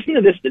 listen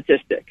to this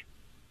statistic.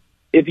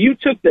 If you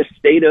took the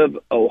state of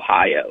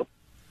Ohio,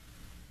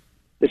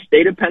 the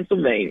state of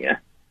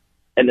Pennsylvania,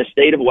 and the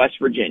state of West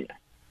Virginia,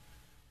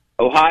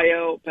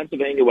 Ohio,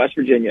 Pennsylvania, West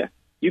Virginia,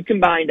 you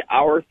combined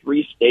our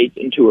three states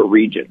into a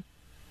region.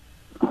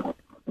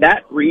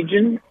 That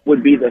region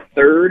would be the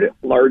third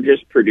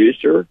largest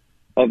producer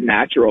of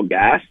natural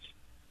gas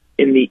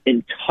in the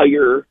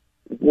entire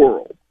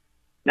world.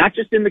 Not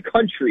just in the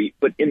country,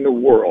 but in the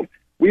world.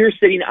 We are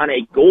sitting on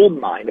a gold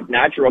mine of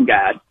natural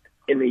gas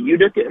in the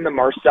Utica and the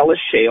Marcellus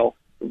Shale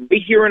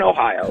right here in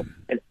Ohio.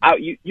 And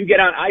out you get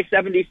on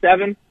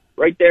I-77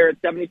 right there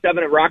at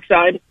 77 at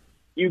Rockside.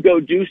 You go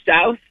due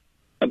south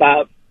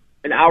about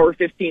an hour,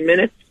 15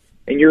 minutes,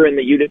 and you're in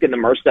the Utica and the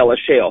Marcellus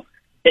Shale.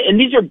 And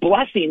these are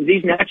blessings,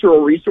 these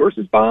natural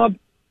resources, Bob.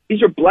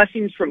 These are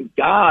blessings from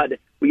God.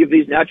 We have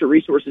these natural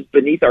resources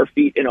beneath our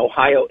feet in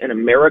Ohio and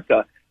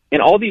America.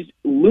 And all these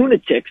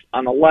lunatics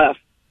on the left,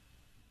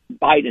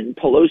 Biden,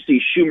 Pelosi,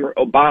 Schumer,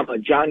 Obama,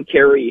 John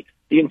Kerry,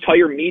 the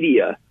entire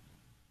media,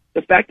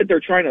 the fact that they're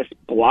trying to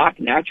block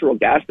natural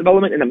gas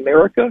development in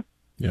America,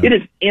 It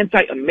is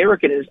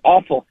anti-American. It is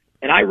awful.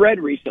 And I read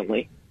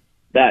recently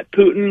that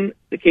Putin,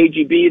 the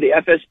KGB, the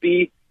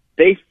FSB,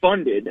 they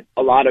funded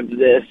a lot of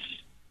this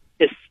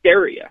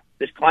hysteria,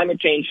 this climate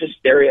change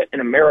hysteria in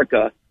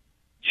America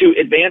to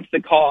advance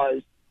the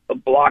cause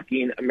of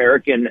blocking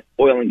American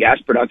oil and gas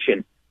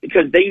production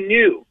because they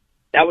knew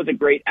that was a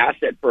great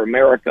asset for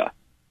America.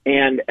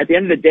 And at the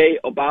end of the day,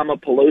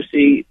 Obama,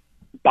 Pelosi,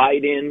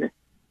 Biden,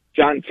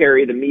 John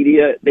Kerry, the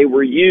media, they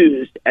were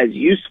used as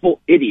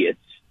useful idiots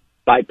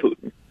by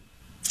Putin.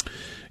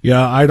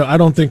 Yeah, I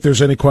don't think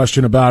there's any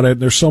question about it.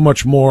 There's so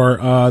much more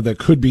that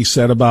could be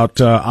said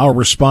about our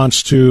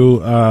response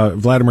to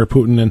Vladimir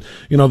Putin. And,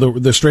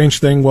 the strange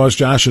thing was,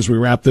 Josh, as we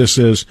wrap this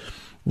is,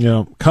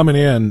 coming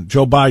in,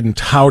 Joe Biden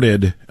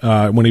touted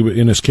when he was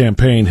in his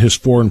campaign his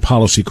foreign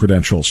policy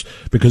credentials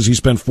because he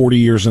spent 40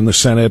 years in the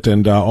Senate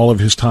and all of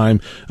his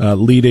time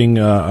leading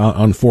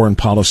on foreign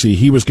policy.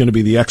 He was going to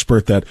be the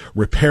expert that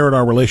repaired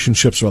our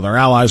relationships with our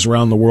allies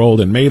around the world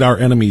and made our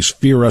enemies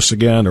fear us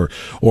again or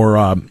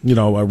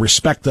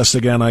respect us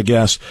again, I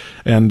guess.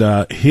 And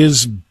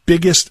his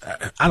biggest,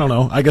 I don't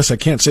know, I guess I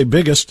can't say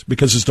biggest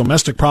because his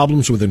domestic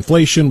problems with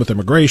inflation, with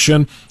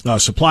immigration,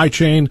 supply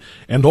chain,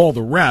 and all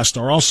the rest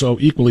are also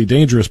equally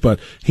dangerous,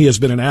 but he has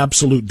been an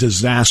absolute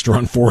disaster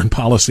on foreign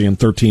policy in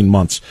 13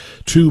 months.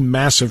 2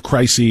 massive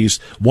crises,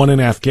 one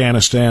in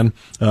Afghanistan,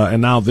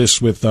 and now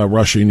this with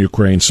Russia and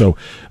Ukraine. So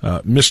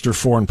Mr.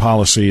 Foreign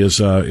Policy is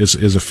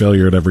a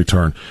failure at every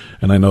turn.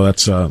 And I know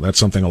that's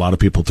something a lot of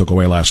people took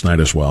away last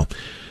night as well.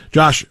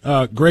 Josh,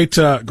 great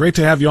to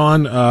have you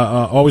on.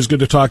 Always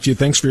good to talk to you.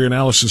 Thanks for your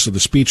analysis of the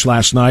speech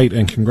last night,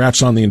 and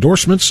congrats on the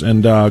endorsements,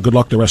 and good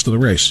luck the rest of the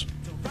race.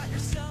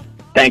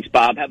 Thanks,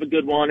 Bob. Have a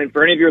good one. And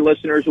for any of your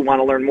listeners who want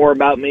to learn more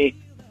about me,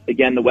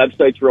 again, the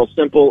website's real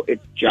simple.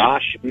 It's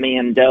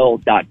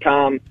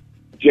joshmandel.com,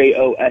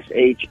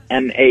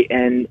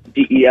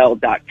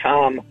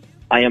 JoshMandel.com.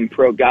 I am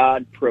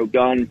pro-God,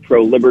 pro-gun,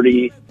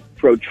 pro-liberty,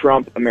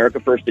 pro-Trump, America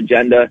First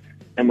agenda,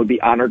 and would be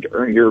honored to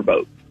earn your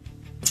vote.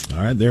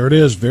 All right, there it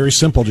is. Very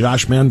simple,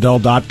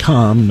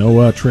 joshmandel.com.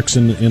 No tricks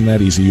in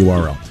that easy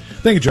URL.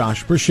 Thank you,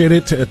 Josh. Appreciate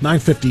it. At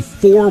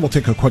 9:54, we'll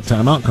take a quick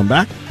time out and come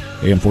back.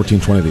 AM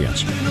 1420, The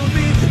Answer.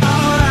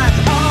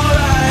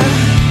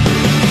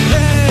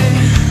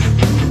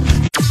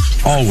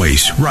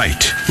 Always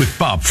right with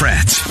Bob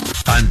France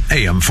on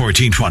AM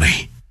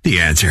 1420, The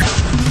Answer.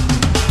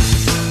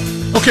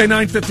 Okay,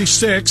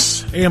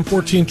 9:56, AM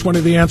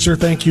 1420, The Answer.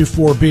 Thank you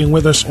for being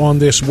with us on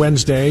this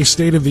Wednesday,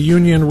 State of the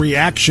Union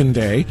Reaction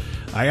Day.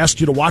 I asked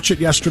you to watch it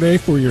yesterday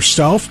for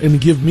yourself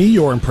and give me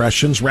your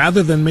impressions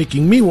rather than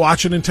making me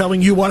watch it and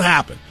telling you what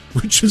happened,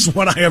 which is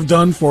what I have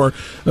done for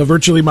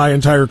virtually my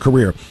entire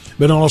career.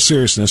 But in all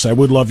seriousness, I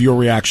would love your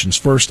reactions.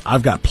 First,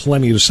 I've got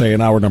plenty to say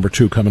in hour number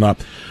 2 coming up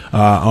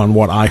on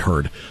what I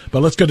heard.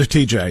 But let's go to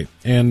TJ.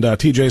 And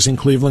TJ's in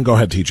Cleveland. Go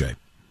ahead, TJ.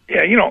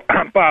 Yeah,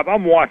 Bob,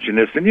 I'm watching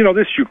this, and,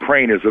 this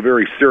Ukraine is a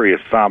very serious,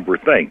 somber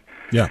thing.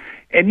 Yeah.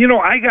 And,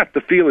 I got the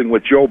feeling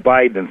with Joe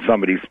Biden and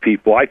some of these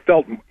people, I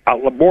felt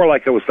more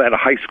like I was at a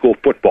high school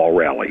football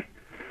rally.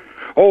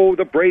 Oh,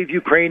 the brave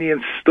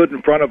Ukrainians stood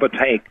in front of a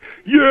tank.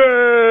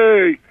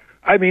 Yay!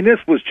 I mean, it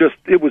was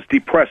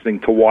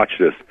depressing to watch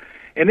this.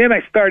 And then I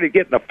started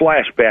getting a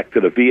flashback to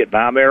the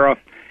Vietnam era,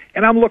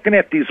 and I'm looking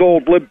at these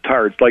old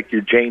libtards like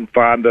your Jane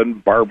Fonda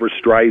and Barbara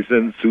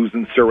Streisand,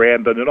 Susan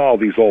Sarandon, and all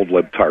these old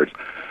libtards.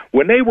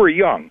 When they were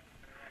young,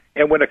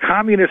 and when a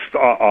communist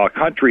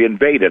country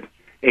invaded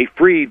a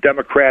free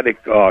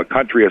democratic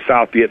country of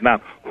South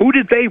Vietnam, who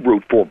did they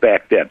root for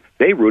back then?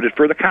 They rooted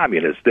for the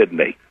communists, didn't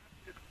they?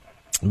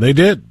 They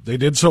did. They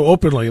did so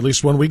openly. At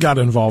least when we got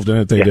involved in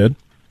it, they did.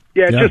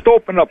 Yeah, it just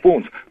opened up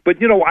wounds.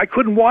 But, I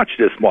couldn't watch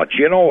this much.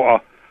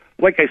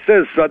 Like I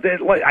says,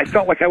 I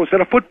felt like I was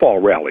at a football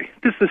rally.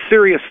 This is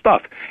serious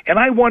stuff. And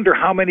I wonder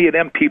how many of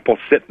them people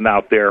sitting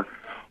out there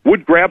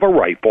would grab a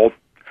rifle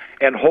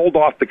and hold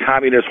off the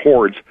communist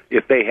hordes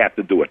if they had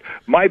to do it.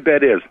 My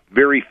bet is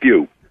very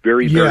few.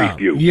 Very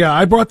few. Yeah,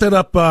 I brought that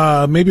up,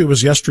 maybe it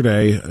was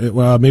yesterday,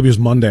 maybe it was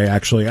Monday,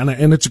 actually,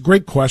 and it's a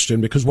great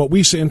question because what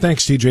we see, and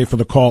thanks, TJ, for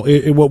the call,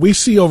 what we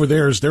see over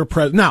there is their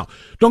Now,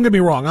 don't get me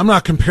wrong, I'm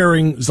not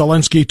comparing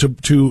Zelensky to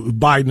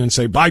Biden and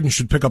say Biden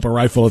should pick up a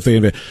rifle if they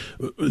invade.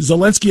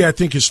 Zelensky, I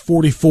think, is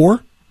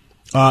 44.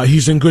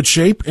 He's in good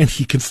shape, and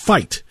he can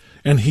fight.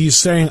 And he's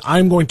saying,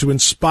 I'm going to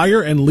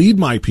inspire and lead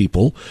my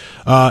people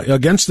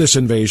against this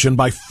invasion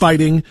by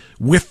fighting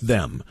with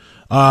them.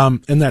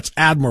 And that's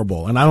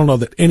admirable. And I don't know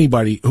that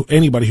anybody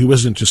who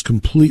isn't just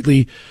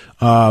completely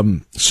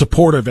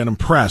supportive and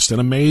impressed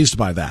and amazed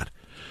by that.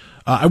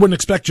 I wouldn't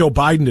expect Joe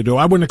Biden to do.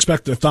 I wouldn't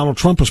expect if Donald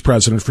Trump was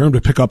president for him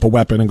to pick up a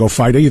weapon and go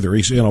fight either.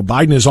 He's,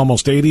 Biden is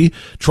almost 80.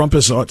 Trump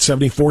is at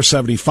 74,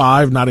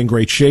 75, not in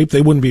great shape.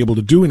 They wouldn't be able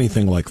to do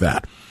anything like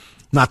that.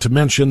 Not to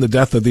mention the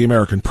death of the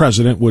American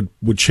president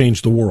would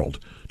change the world.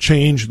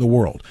 Change the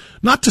world.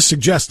 Not to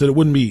suggest that it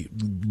wouldn't be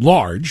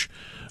large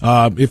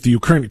if the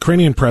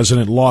Ukrainian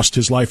president lost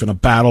his life in a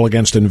battle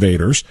against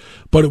invaders,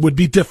 but it would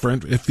be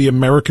different if the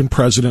American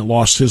president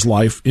lost his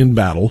life in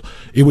battle.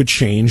 It would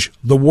change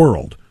the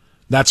world.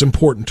 That's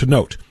important to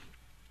note.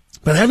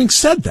 But having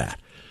said that,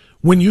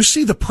 when you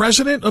see the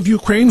president of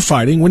Ukraine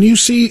fighting, when you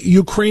see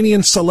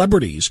Ukrainian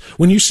celebrities,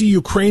 when you see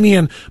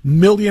Ukrainian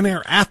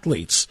millionaire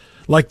athletes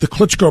like the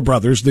Klitschko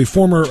brothers, the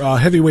former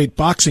heavyweight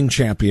boxing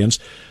champions,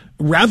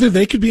 rather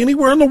they could be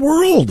anywhere in the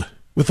world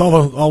with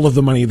all of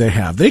the money they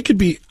have. They could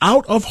be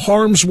out of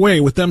harm's way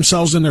with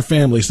themselves and their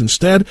families.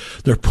 Instead,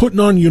 they're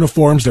putting on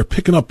uniforms, they're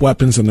picking up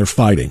weapons, and they're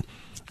fighting.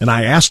 And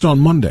I asked on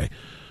Monday,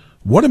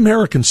 What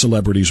American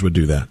celebrities would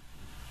do that?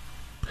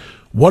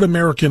 What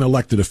American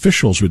elected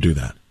officials would do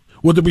that?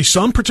 Would there be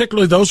some,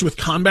 particularly those with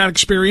combat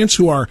experience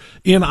who are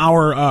in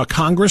our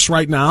Congress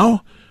right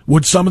now?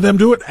 Would some of them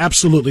do it?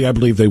 Absolutely, I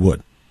believe they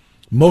would.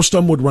 Most of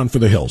them would run for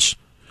the hills.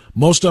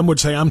 Most of them would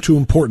say, I'm too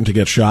important to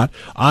get shot.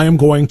 I am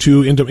going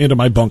to into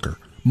my bunker.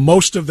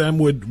 Most of them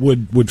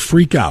would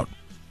freak out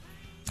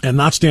and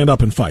not stand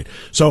up and fight.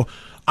 So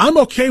I'm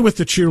okay with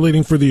the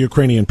cheerleading for the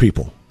Ukrainian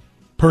people,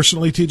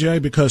 personally,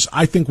 TJ, because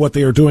I think what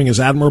they are doing is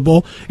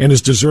admirable and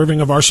is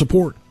deserving of our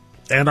support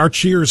and our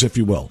cheers, if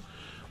you will.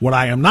 What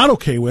I am not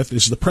okay with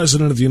is the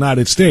President of the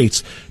United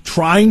States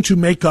trying to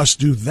make us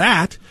do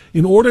that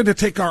in order to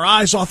take our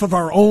eyes off of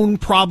our own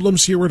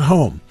problems here at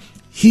home.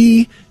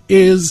 He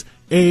is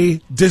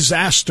a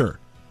disaster.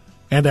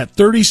 And at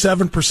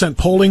 37%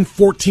 polling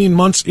 14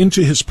 months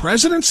into his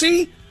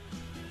presidency,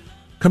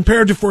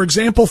 compared to, for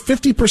example,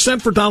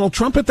 50% for Donald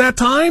Trump at that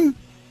time,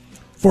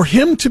 for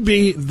him to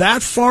be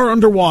that far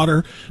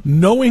underwater,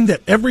 knowing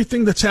that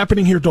everything that's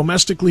happening here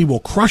domestically will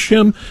crush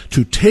him,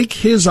 to take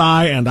his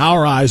eye and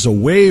our eyes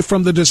away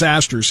from the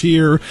disasters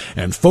here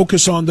and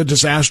focus on the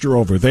disaster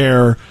over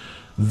there,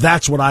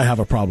 that's what I have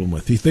a problem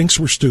with. He thinks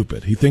we're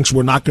stupid. He thinks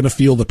we're not going to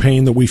feel the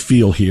pain that we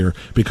feel here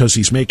because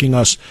he's wagging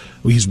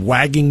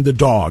the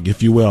dog,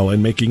 if you will,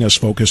 and making us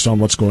focus on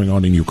what's going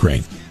on in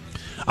Ukraine.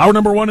 Hour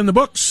number 1 in the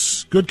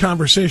books. Good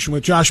conversation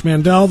with Josh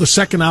Mandel. The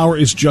second hour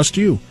is just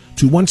you.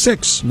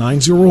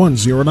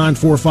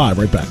 216-901-0945.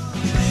 Right back.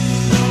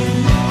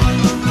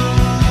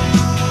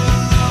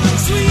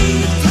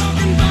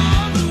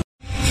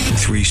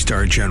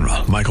 Three-star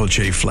General Michael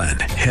J. Flynn,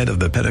 head of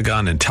the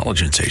Pentagon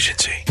Intelligence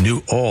Agency,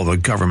 knew all the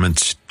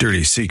government's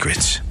dirty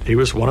secrets. He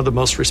was one of the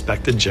most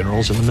respected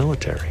generals in the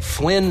military.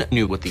 Flynn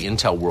knew what the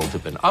intel world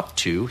had been up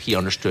to. He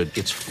understood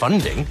its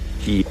funding.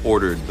 He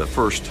ordered the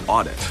first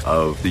audit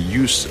of the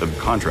use of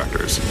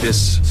contractors.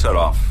 This set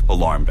off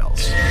alarm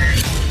bells.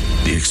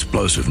 The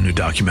explosive new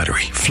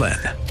documentary, Flynn,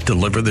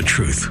 Deliver the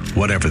Truth,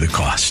 Whatever the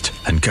Cost,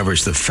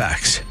 uncovers the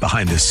facts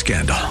behind this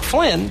scandal.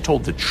 Flynn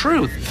told the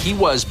truth. He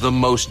was the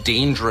most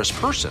dangerous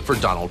person for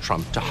Donald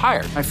Trump to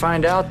hire. I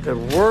find out the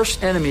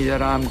worst enemy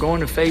that I'm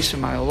going to face in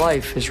my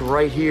life is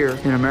right here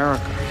in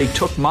America. They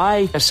took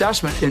my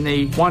assessment and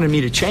they wanted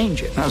me to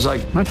change it. And I was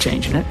like, I'm not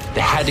changing it.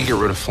 They had to get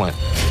rid of Flynn.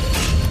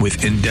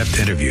 With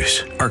in-depth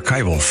interviews,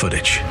 archival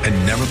footage,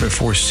 and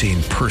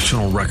never-before-seen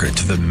personal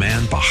records of the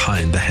man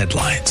behind the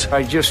headlines.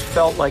 I just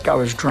felt like I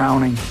was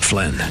drowning.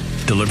 Flynn,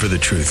 Deliver the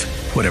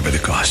Truth, Whatever the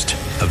Cost.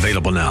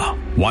 Available now.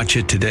 Watch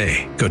it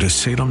today. Go to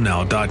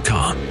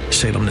salemnow.com.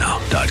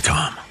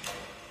 salemnow.com.